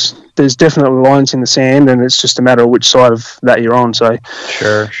 there's definitely lines in the sand, and it's just a matter of which side of that you're on. So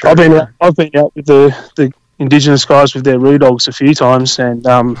sure. I've been out with the Indigenous guys with their roo dogs a few times, and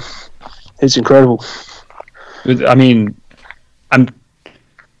it's incredible. I mean,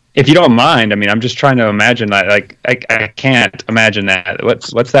 if you don't mind, I'm just trying to imagine that. Like, I can't imagine that.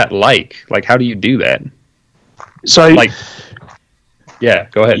 What's that like? Like, how do you do that? So yeah,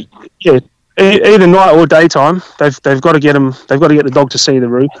 go ahead. Yeah, either night or daytime, they've got to get them. They've got to get the dog to see the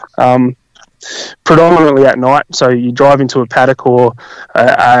roo. Predominantly at night, so you drive into a paddock or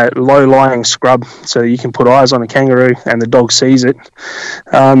a low-lying scrub, so you can put eyes on a kangaroo and the dog sees it,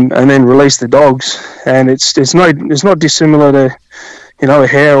 and then release the dogs. And it's not dissimilar to, a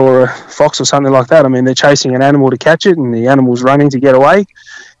hare or a fox or something like that. I mean, they're chasing an animal to catch it, and the animal's running to get away.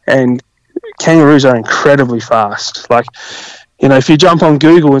 And kangaroos are incredibly fast. Like, if you jump on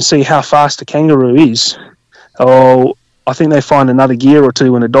Google and see how fast a kangaroo is, I think they find another gear or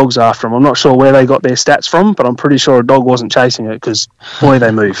two when a dog's after them. I'm not sure where they got their stats from, but I'm pretty sure a dog wasn't chasing it because, boy, they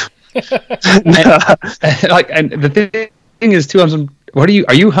move. And the thing is, too,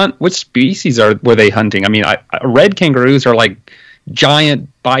 what species were they hunting? I mean, red kangaroos are like giant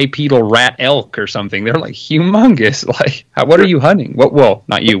bipedal rat elk or something. They're like humongous. Like, what are you hunting? Well,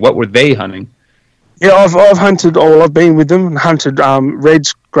 not you. What were they hunting? Yeah, I've hunted. I've been with them and hunted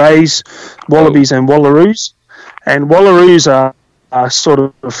reds, greys, wallabies, and wallaroos. And wallaroos are sort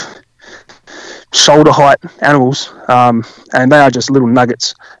of shoulder height animals, and they are just little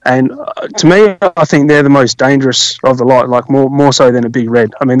nuggets. And to me, I think they're the most dangerous of the lot, like more so than a big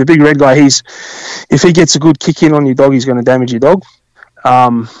red. I mean, the big red guy, if he gets a good kick in on your dog, he's going to damage your dog.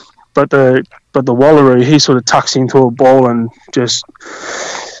 But the wallaroo, he sort of tucks into a ball and just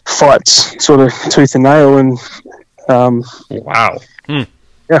fights sort of tooth and nail. And wow, yeah,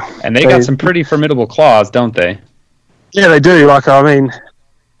 and they got some pretty formidable claws, don't they? Yeah, they do. Like, I mean,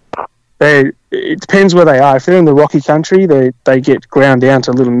 it depends where they are. If they're in the rocky country, they get ground down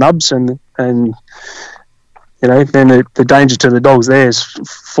to little nubs, and then the danger to the dogs there is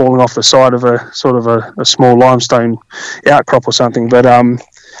falling off the side of a sort of a small limestone outcrop or something. But no,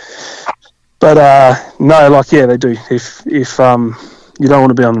 like, yeah, they do. If you don't want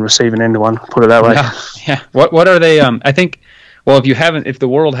to be on the receiving end of one, put it that way. Yeah. What are they? I think. Well, if the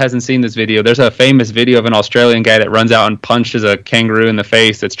world hasn't seen this video, there's a famous video of an Australian guy that runs out and punches a kangaroo in the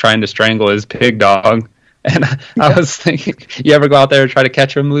face that's trying to strangle his pig dog. And I was thinking, you ever go out there and try to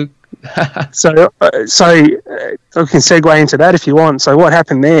catch him, Luke? So I can segue into that if you want. So what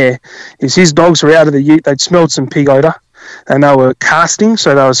happened there is his dogs were out of the ute. They'd smelled some pig odor, and they were casting.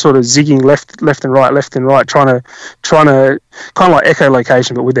 So they were sort of zigging left and right, trying to kind of like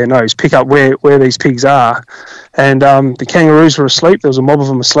echolocation, but with their nose, pick up where these pigs are. And the kangaroos were asleep. There was a mob of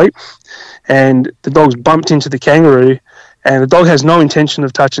them asleep, and the dogs bumped into the kangaroo, and the dog has no intention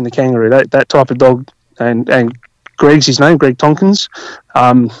of touching the kangaroo. That type of dog, and Greg's his name, Greg Tompkins.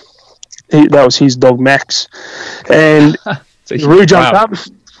 That was his dog, Max. And the Roo jumped up,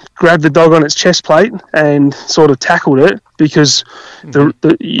 grabbed the dog on its chest plate, and sort of tackled it because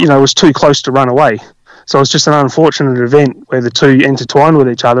it was too close to run away. So it was just an unfortunate event where the two intertwined with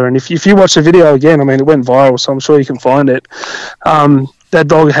each other. And if you watch the video again, I mean, it went viral, so I'm sure you can find it. That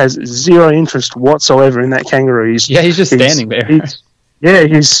dog has zero interest whatsoever in that kangaroo. He's just standing there. He's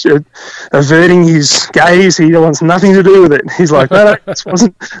averting his gaze. He wants nothing to do with it. He's like, no, this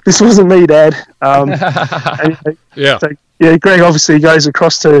wasn't me, Dad. So, Greg obviously goes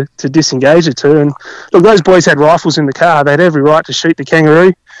across to disengage it too. And look, those boys had rifles in the car. They had every right to shoot the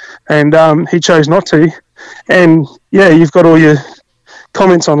kangaroo, and he chose not to. And yeah, you've got all your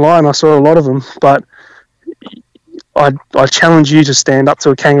comments online. I saw a lot of them, but I challenge you to stand up to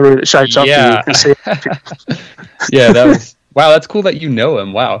a kangaroo that shapes up to you and see. Yeah, that was. Wow, that's cool that you know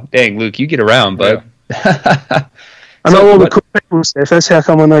him. Wow. Dang, Luke, you get around, bud. I know all the cool people, Steph. That's how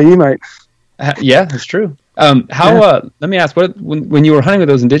come I know you, mate. Yeah, that's true. Let me ask, when you were hunting with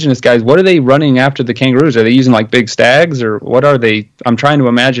those indigenous guys, what are they running after the kangaroos? Are they using like big stags, or what are they? I'm trying to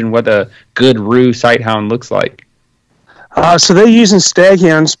imagine what a good roo sighthound looks like. So they're using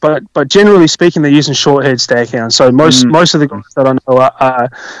staghounds, but generally speaking, they're using short-haired staghounds. So most of the guys that I know are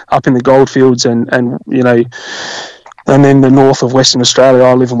up in the goldfields and then the north of Western Australia.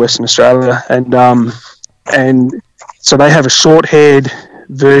 I live in Western Australia, and so they have a short-haired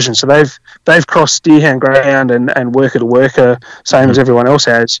version. So they've crossed deerhound, greyhound, and worker to worker, same as everyone else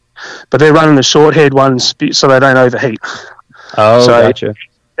has, but they're running the short-haired ones so they don't overheat. Oh, so gotcha.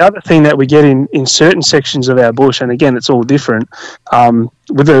 The other thing that we get in certain sections of our bush, and again, it's all different,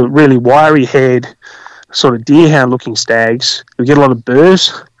 with the really wiry-haired sort of deerhound-looking stags, we get a lot of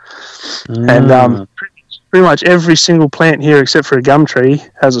burrs, and pretty much every single plant here, except for a gum tree,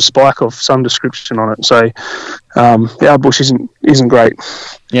 has a spike of some description on it. So our bush isn't great.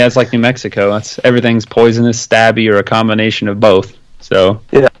 Yeah, it's like New Mexico. Everything's poisonous, stabby, or a combination of both. So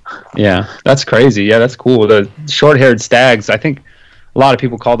yeah, that's crazy. Yeah, that's cool. The short-haired stags. I think a lot of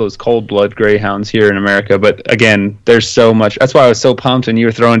people call those cold blood greyhounds here in America. But again, there's so much. That's why I was so pumped when you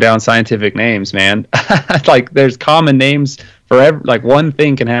were throwing down scientific names, man. Like there's common names for like one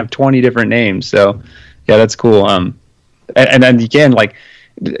thing can have 20 different names. So yeah, that's cool. And then again, like,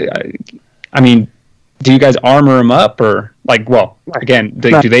 I mean, do you guys armor them up, or like, well, again,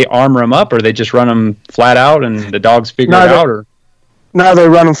 do they armor them up, or they just run them flat out and the dogs figure it out? Or no, they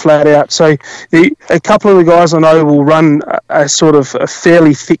run them flat out. So a couple of the guys I know will run a sort of a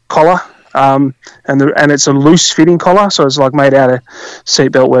fairly thick collar, and it's a loose fitting collar, so it's like made out of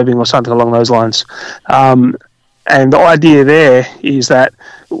seatbelt webbing or something along those lines. And the idea there is that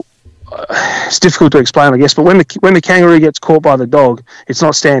it's difficult to explain, I guess, but when the kangaroo gets caught by the dog, it's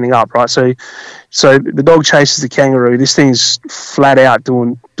not standing up, right? So the dog chases the kangaroo. This thing's flat out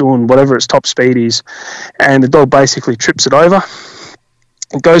doing whatever its top speed is, and the dog basically trips it over.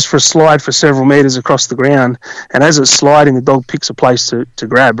 It goes for a slide for several meters across the ground, and as it's sliding, the dog picks a place to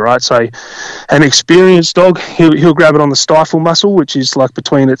grab, right? So an experienced dog, he'll grab it on the stifle muscle, which is like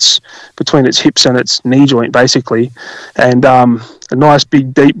between its hips and its knee joint, basically, and a nice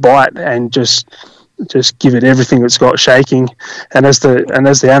big deep bite, and just give it everything it's got, shaking. And as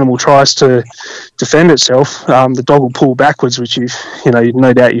the animal tries to defend itself, the dog will pull backwards, which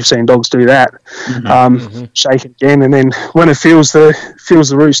no doubt you've seen dogs do that. Shake it again, and then when it feels the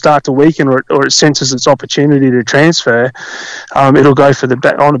root start to weaken, or it senses its opportunity to transfer, it'll go for the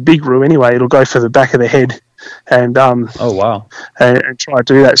back on a big root anyway. It'll go for the back of the head, and oh wow, and try to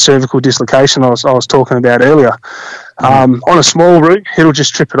do that cervical dislocation I was talking about earlier. On a small root, it'll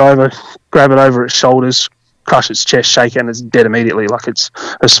just trip it over, grab it over its shoulders, crush its chest, shake it, and it's dead immediately. Like it's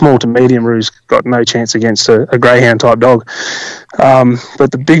a small to medium root's got no chance against a greyhound type dog.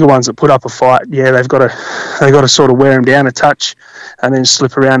 But the bigger ones that put up a fight, yeah, they've got to sort of wear them down a touch, and then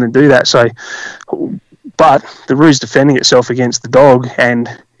slip around and do that. So, but the root's defending itself against the dog, and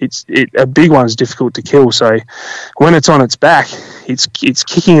a big one's difficult to kill. So when it's on its back, it's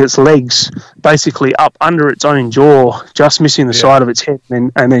kicking its legs basically up under its own jaw, just missing the side of its head,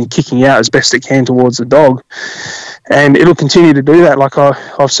 and then kicking out as best it can towards the dog. And it'll continue to do that. Like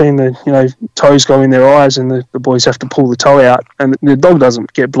I've seen the toes go in their eyes, and the boys have to pull the toe out, and the dog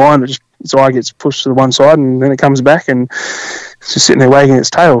doesn't get blind. Its eye gets pushed to the one side, and then it comes back, and it's just sitting there wagging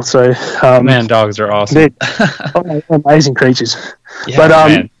its tail. So man, dogs are awesome. They're amazing creatures. Yeah,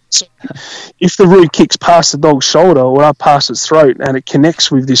 but so if the root kicks past the dog's shoulder or up past its throat, and it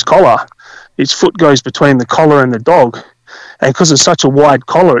connects with this collar, its foot goes between the collar and the dog, and because it's such a wide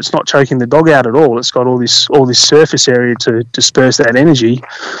collar, it's not choking the dog out at all. It's got all this surface area to disperse that energy,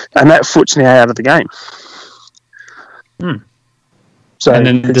 and that foot's now out of the game. So, and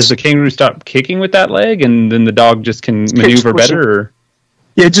then does the kangaroo stop kicking with that leg, and then the dog just can maneuver better? Or?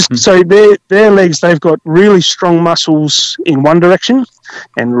 Yeah, so their legs, they've got really strong muscles in one direction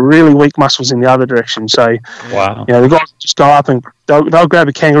and really weak muscles in the other direction. So, wow, the guys just go up and they'll grab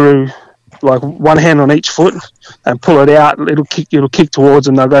a kangaroo, like one hand on each foot, and pull it out. It'll kick towards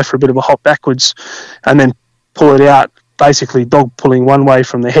them. They'll go for a bit of a hop backwards, and then pull it out. Basically, dog pulling one way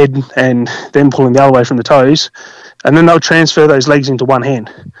from the head and then pulling the other way from the toes, and then they'll transfer those legs into one hand.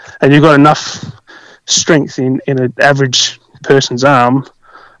 And you've got enough strength in an average person's arm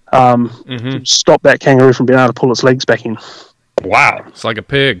to stop that kangaroo from being able to pull its legs back in. Wow, it's like a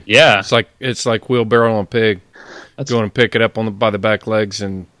pig. Yeah, it's like wheelbarrow on a pig. Go and pick it up by the back legs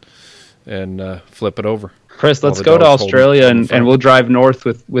and flip it over. Chris, let's go to Australia and we'll drive north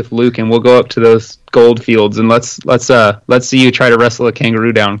with Luke, and we'll go up to those gold fields, and let's see you try to wrestle a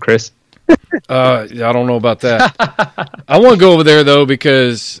kangaroo down, Chris. I don't know about that. I want to go over there though,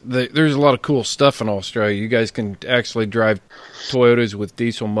 because there's a lot of cool stuff in Australia. You guys can actually drive Toyotas with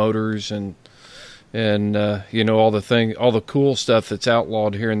diesel motors and all the cool stuff that's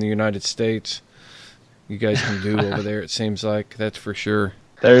outlawed here in the United States. You guys can do over there. It seems like, that's for sure.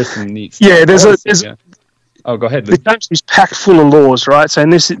 There's some neat stuff. Yeah, Oh, go ahead, Luke. The country's packed full of laws, right? So,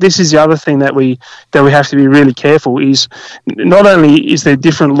 and this is the other thing that we have to be really careful is not only is there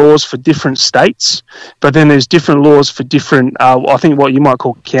different laws for different states, but then there's different laws for different, I think what you might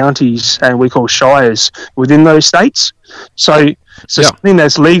call counties and we call shires within those states. So something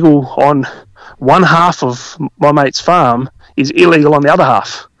that's legal on one half of my mate's farm is illegal on the other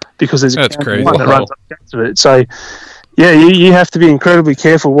half because there's a county that runs up against it. So, yeah, you have to be incredibly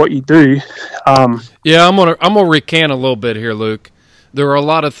careful what you do. I'm gonna recant a little bit here, Luke. There are a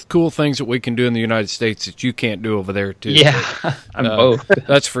lot of cool things that we can do in the United States that you can't do over there too. Yeah, I'm both.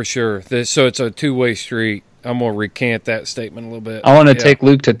 That's for sure. So it's a two-way street. I'm gonna recant that statement a little bit. I want to take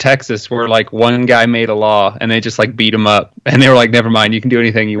Luke to Texas, where like one guy made a law and they just like beat him up, and they were like, "Never mind, you can do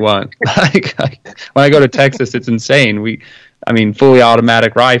anything you want." like when I go to Texas, it's insane. I mean, fully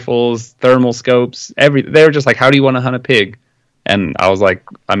automatic rifles, thermal scopes, they were just like, how do you want to hunt a pig? And I was like,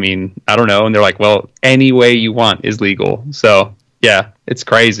 I mean, I don't know. And they're like, well, any way you want is legal. So yeah, it's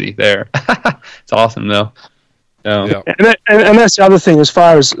crazy there. It's awesome though. Yeah. And that's the other thing as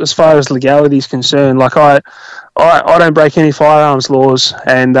far as legality is concerned. Like I don't break any firearms laws,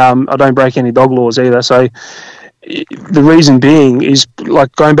 and I don't break any dog laws either. So the reason being is,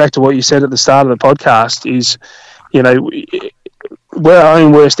 like, going back to what you said at the start of the podcast, is, you know, we're our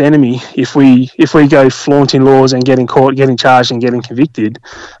own worst enemy if we go flaunting laws and getting caught, getting charged, and getting convicted.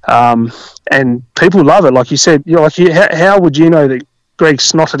 And people love it, like you said. You know, like, how would you know that Greg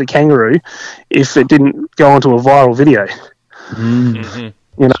snotted a kangaroo if it didn't go onto a viral video? Mm-hmm.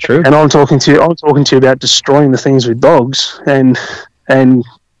 You know, true. And I'm talking to you about destroying the things with dogs, and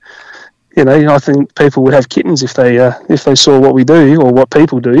you know, I think people would have kittens if they saw what we do or what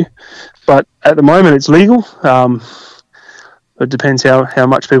people do. But at the moment, it's legal. It depends how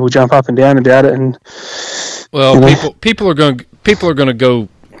much people jump up and down about it. And well, you know, people are going to go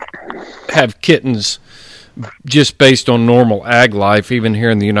have kittens just based on normal ag life, even here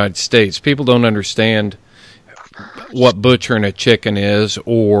in the United States. People don't understand what butchering a chicken is,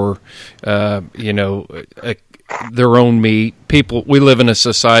 or you know, their own meat. We live in a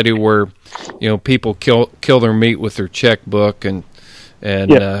society where, you know, people kill their meat with their checkbook, and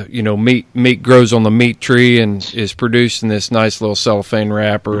you know, meat grows on the meat tree and is produced in this nice little cellophane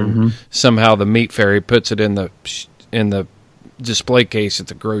wrapper, and somehow the meat fairy puts it in the display case at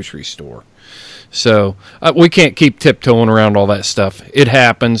the grocery store. So we can't keep tiptoeing around all that stuff. It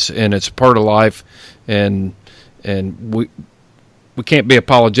happens, and it's part of life, and we can't be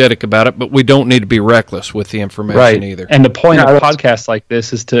apologetic about it, but we don't need to be reckless with the information either. And the point of podcasts like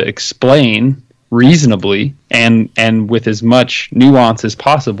this is to explain reasonably and with as much nuance as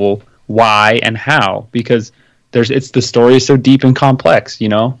possible why and how, because the story is so deep and complex, you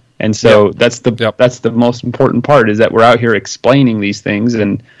know. And so that's the most important part, is that we're out here explaining these things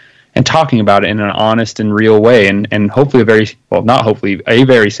and talking about it in an honest and real way, and hopefully a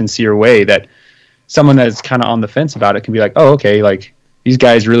very sincere way, that someone that's kind of on the fence about it can be like, oh, okay, like, these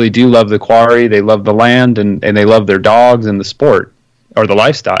guys really do love the quarry, they love the land, and they love their dogs and the sport, or the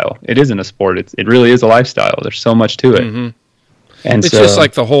lifestyle. It isn't a sport, it really is a lifestyle. There's so much to it. Mm-hmm. And it's just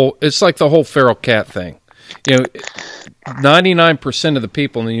like the whole feral cat thing. You know, 99% of the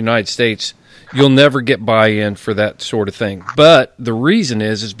people in the United States, you'll never get buy-in for that sort of thing. But the reason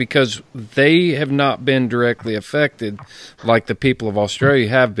is because they have not been directly affected like the people of Australia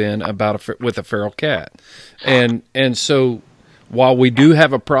have been with a feral cat. And so while we do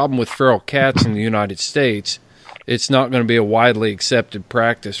have a problem with feral cats in the United States, it's not going to be a widely accepted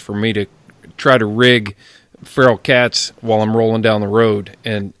practice for me to try to rig feral cats while I'm rolling down the road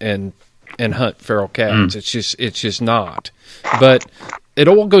and hunt feral cats. It's just not. But it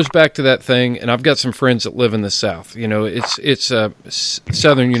all goes back to that thing, and I've got some friends that live in the South. You know, it's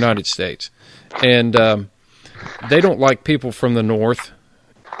southern United States, and they don't like people from the North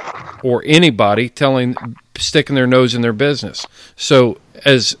or anybody sticking their nose in their business. So,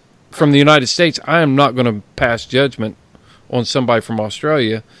 as from the United States, I am not going to pass judgment on somebody from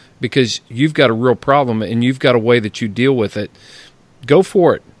Australia, because you've got a real problem and you've got a way that you deal with it. Go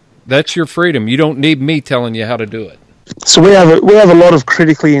for it. That's your freedom. You don't need me telling you how to do it. So we have a lot of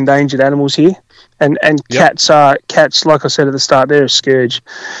critically endangered animals here, and cats, like I said at the start, they're a scourge.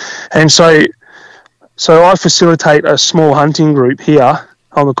 And so I facilitate a small hunting group here.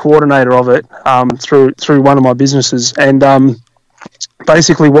 I'm the coordinator of it through one of my businesses, and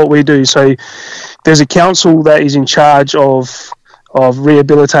basically what we do. So there's a council that is in charge of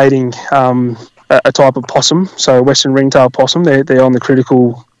rehabilitating a type of possum, so a western ringtail possum. They're on the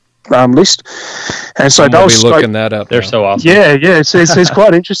critical list, and so they'll be looking that up. They're so awesome. Yeah, it's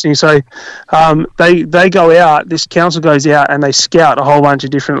quite interesting. So they go out. This council goes out and they scout a whole bunch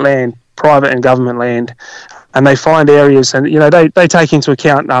of different land, private and government land, and they find areas, and you know they take into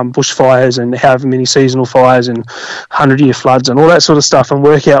account bushfires and however many seasonal fires and 100-year floods and all that sort of stuff, and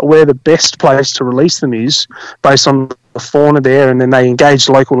work out where the best place to release them is based on the fauna there. And then they engage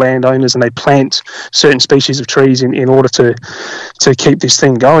local landowners and they plant certain species of trees in order to keep this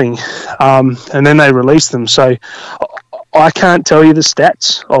thing going, and then they release them. So I can't tell you the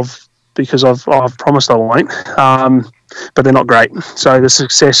stats because I've promised I won't, but they're not great. So the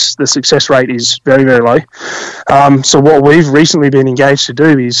success rate is very, very low. So what we've recently been engaged to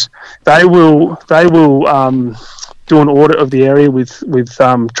do is they will do an audit of the area with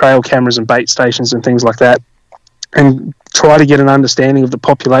trail cameras and bait stations and things like that, and try to get an understanding of the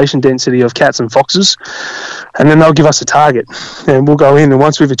population density of cats and foxes, and then they'll give us a target, and we'll go in, and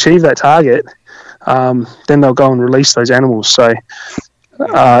once we've achieved that target, then they'll go and release those animals. So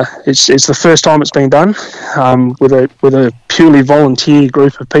it's the first time it's been done with a purely volunteer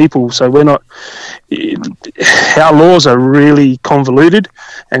group of people. So our laws are really convoluted,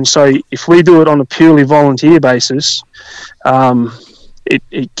 and so if we do it on a purely volunteer basis,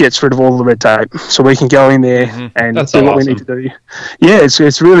 it gets rid of all the red tape. So we can go in there and do what we need to do. Yeah,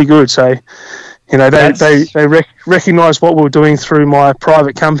 it's really good. So they recognise what we're doing through my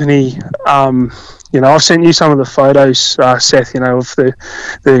private company. I've sent you some of the photos, Seth, of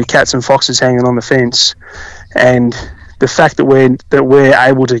the cats and foxes hanging on the fence, and the fact that we're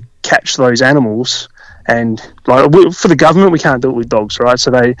able to catch those animals, and for the government we can't do it with dogs, right?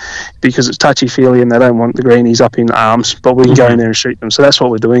 So because it's touchy feely and they don't want the greenies up in arms, but we can go in there and shoot them. So that's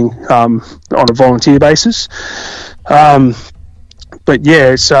what we're doing on a volunteer basis. But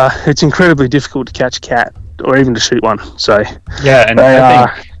yeah, it's incredibly difficult to catch a cat or even to shoot one. So yeah, and I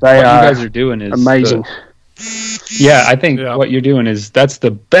think what you guys are doing is amazing. I think what you're doing that's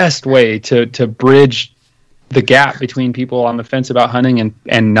the best way to bridge the gap between people on the fence about hunting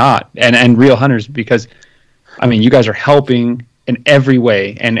and real hunters, because I mean, you guys are helping in every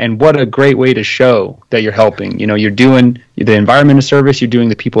way, and what a great way to show that you're helping. You're doing the environment a service, you're doing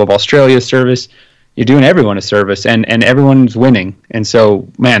the people of Australia a service, you're doing everyone a service, and everyone's winning. And so,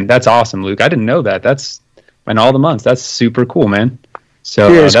 man, that's awesome, Luke. I didn't know that. That's in all the months. That's super cool, man.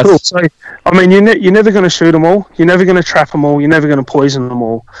 So yeah, it's cool. So I mean, you're never going to shoot them all. You're never going to trap them all. You're never going to poison them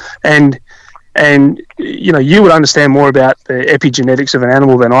all. And you would understand more about the epigenetics of an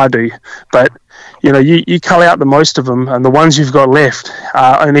animal than I do. But you cull out the most of them, and the ones you've got left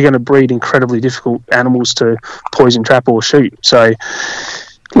are only going to breed incredibly difficult animals to poison, trap, or shoot. So,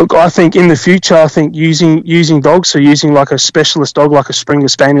 look, I think in the future, using dogs, so using like a specialist dog, like a Springer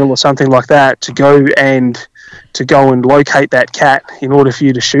Spaniel or something like that, to go and locate that cat in order for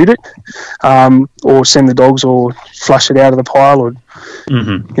you to shoot it, or send the dogs, or flush it out of the pile, or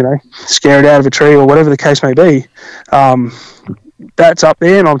scare it out of a tree, or whatever the case may be. That's up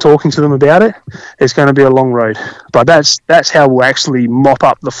there, and I'm talking to them about it. It's going to be a long road, but that's how we'll actually mop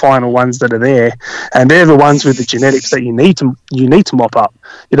up the final ones that are there, and they're the ones with the genetics that you need to mop up.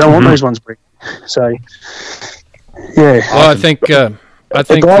 You don't want those ones breeding. So, yeah. Well, I think a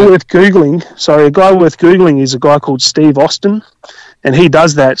guy worth Googling is a guy called Steve Austin, and he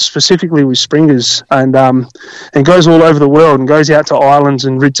does that specifically with Springers, and goes all over the world and goes out to islands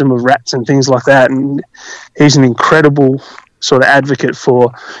and rids them of rats and things like that. And he's an incredible sort of advocate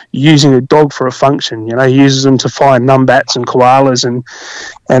for using a dog for a function. He uses them to find numbats and koalas, and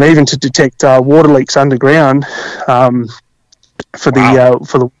even to detect water leaks underground for the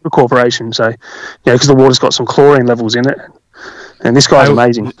water corporation. So, because the water's got some chlorine levels in it. And this guy's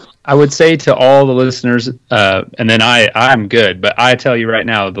amazing. I would say to all the listeners, and then I'm good, but I tell you right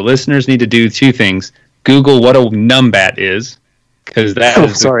now, the listeners need to do two things. Google what a numbat is, because that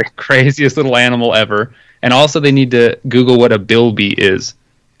is the craziest little animal ever. And also they need to Google what a bilby is,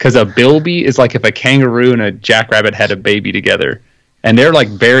 because a bilby is like if a kangaroo and a jackrabbit had a baby together. And they're like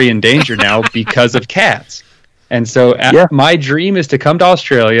very endangered now because of cats. And so my dream is to come to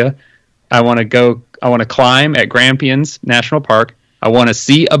Australia. I want to climb at Grampians National Park. I want to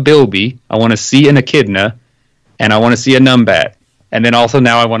see a bilby. I want to see an echidna. And I want to see a numbat. And then also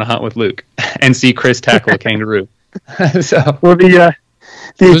now I want to hunt with Luke and see Chris tackle a kangaroo. Those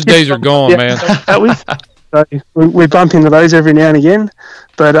days are gone, man. We bump into those every now and again.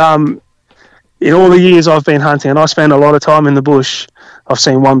 But in all the years I've been hunting, and I spend a lot of time in the bush, I've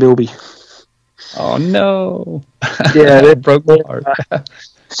seen one bilby. Oh, no. Yeah. That broke my heart.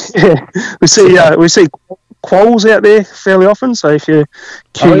 We see quolls out there fairly often. So if you're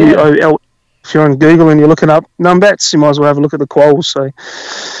if you're on Google and you're looking up numbats, you might as well have a look at the quolls. So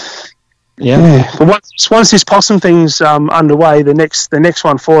but once this possum thing's underway, the next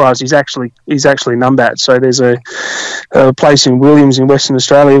one for us is actually numbat. So there's a place in Williams in Western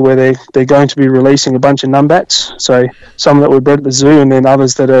Australia where they're going to be releasing a bunch of numbats. So some that were bred at the zoo, and then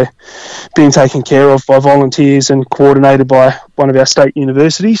others that are being taken care of by volunteers and coordinated by one of our state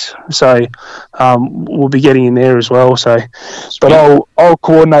universities. So we'll be getting in there as well. So, but I'll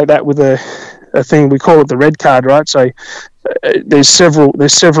coordinate that with a thing we call it the red card, right? So there's several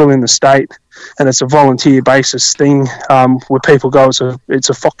in the state, and it's a volunteer basis thing where people go. It's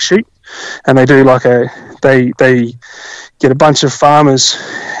a fox shoot, and they do they get a bunch of farmers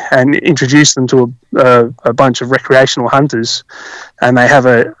and introduce them to a bunch of recreational hunters, and they have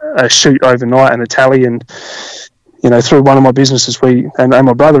a shoot overnight and a tally. And through one of my businesses, and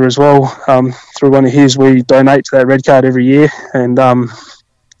my brother as well, through one of his, we donate to that red card every year, and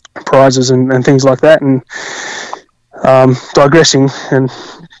prizes and things like that. And digressing, and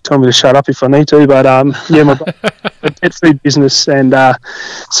tell me to shut up if I need to. But yeah, my a pet food business, and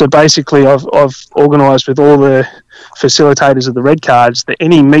so basically I've organised with all the facilitators of the red cards that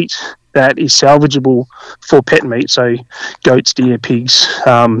any meat that is salvageable for pet meat, so goats, deer, pigs,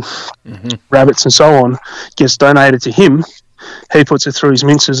 rabbits and so on, gets donated to him. He puts it through his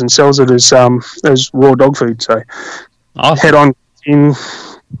minces and sells it as raw dog food. So awesome. Head on in,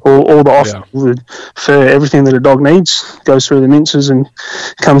 all the offal, the fur, everything that a dog needs goes through the minces and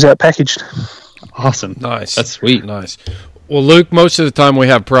comes out packaged. Awesome. Nice. That's sweet. Nice. Well, Luke, most of the time we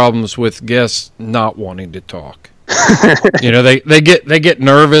have problems with guests not wanting to talk. You know, they get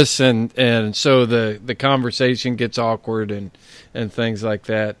nervous, and so the conversation gets awkward and things like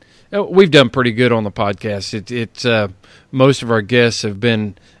that. We've done pretty good on the podcast. It's most of our guests have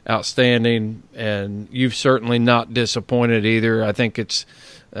been outstanding, and you've certainly not disappointed either. I think it's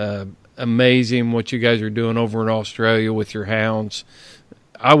amazing what you guys are doing over in Australia with your hounds.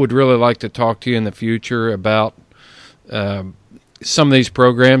 I would really like to talk to you in the future about some of these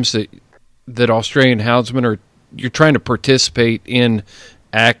programs that Australian houndsmen are. You're trying to participate in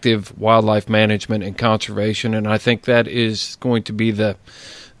active wildlife management and conservation, and I think that is going to be the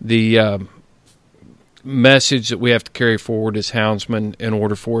message that we have to carry forward as houndsmen in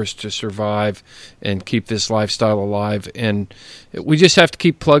order for us to survive and keep this lifestyle alive. And we just have to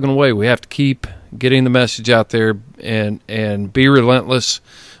keep plugging away. We have to keep getting the message out there and be relentless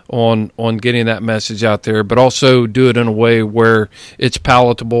on getting that message out there, but also do it in a way where it's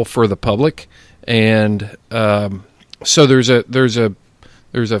palatable for the public. And so there's a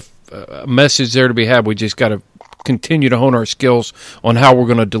message there to be had. We just got to continue to hone our skills on how we're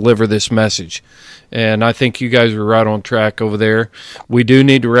going to deliver this message. And I think you guys are right on track over there. We do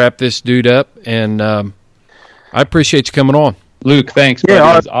need to wrap this dude up, and I appreciate you coming on. Luke, thanks. Yeah,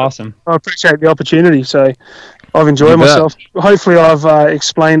 that was awesome. I appreciate the opportunity. So I've enjoyed myself. Hopefully I've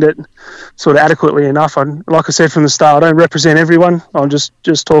explained it sort of adequately enough. Like I said from the start, I don't represent everyone. I'm just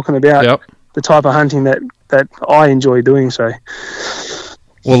talking about the type of hunting that I enjoy doing. So,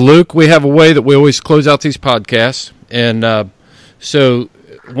 well, Luke, we have a way that we always close out these podcasts, and so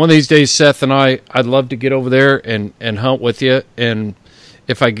one of these days, Seth and I'd love to get over there and hunt with you. And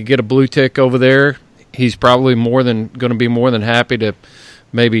if I could get a blue tick over there, he's probably going to be more than happy to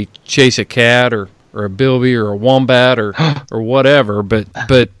maybe chase a cat or a bilby or a wombat or whatever.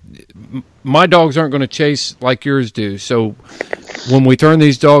 But my dogs aren't going to chase like yours do. So when we turn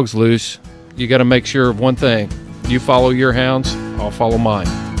these dogs loose, you got to make sure of one thing: you follow your hounds, I'll follow mine.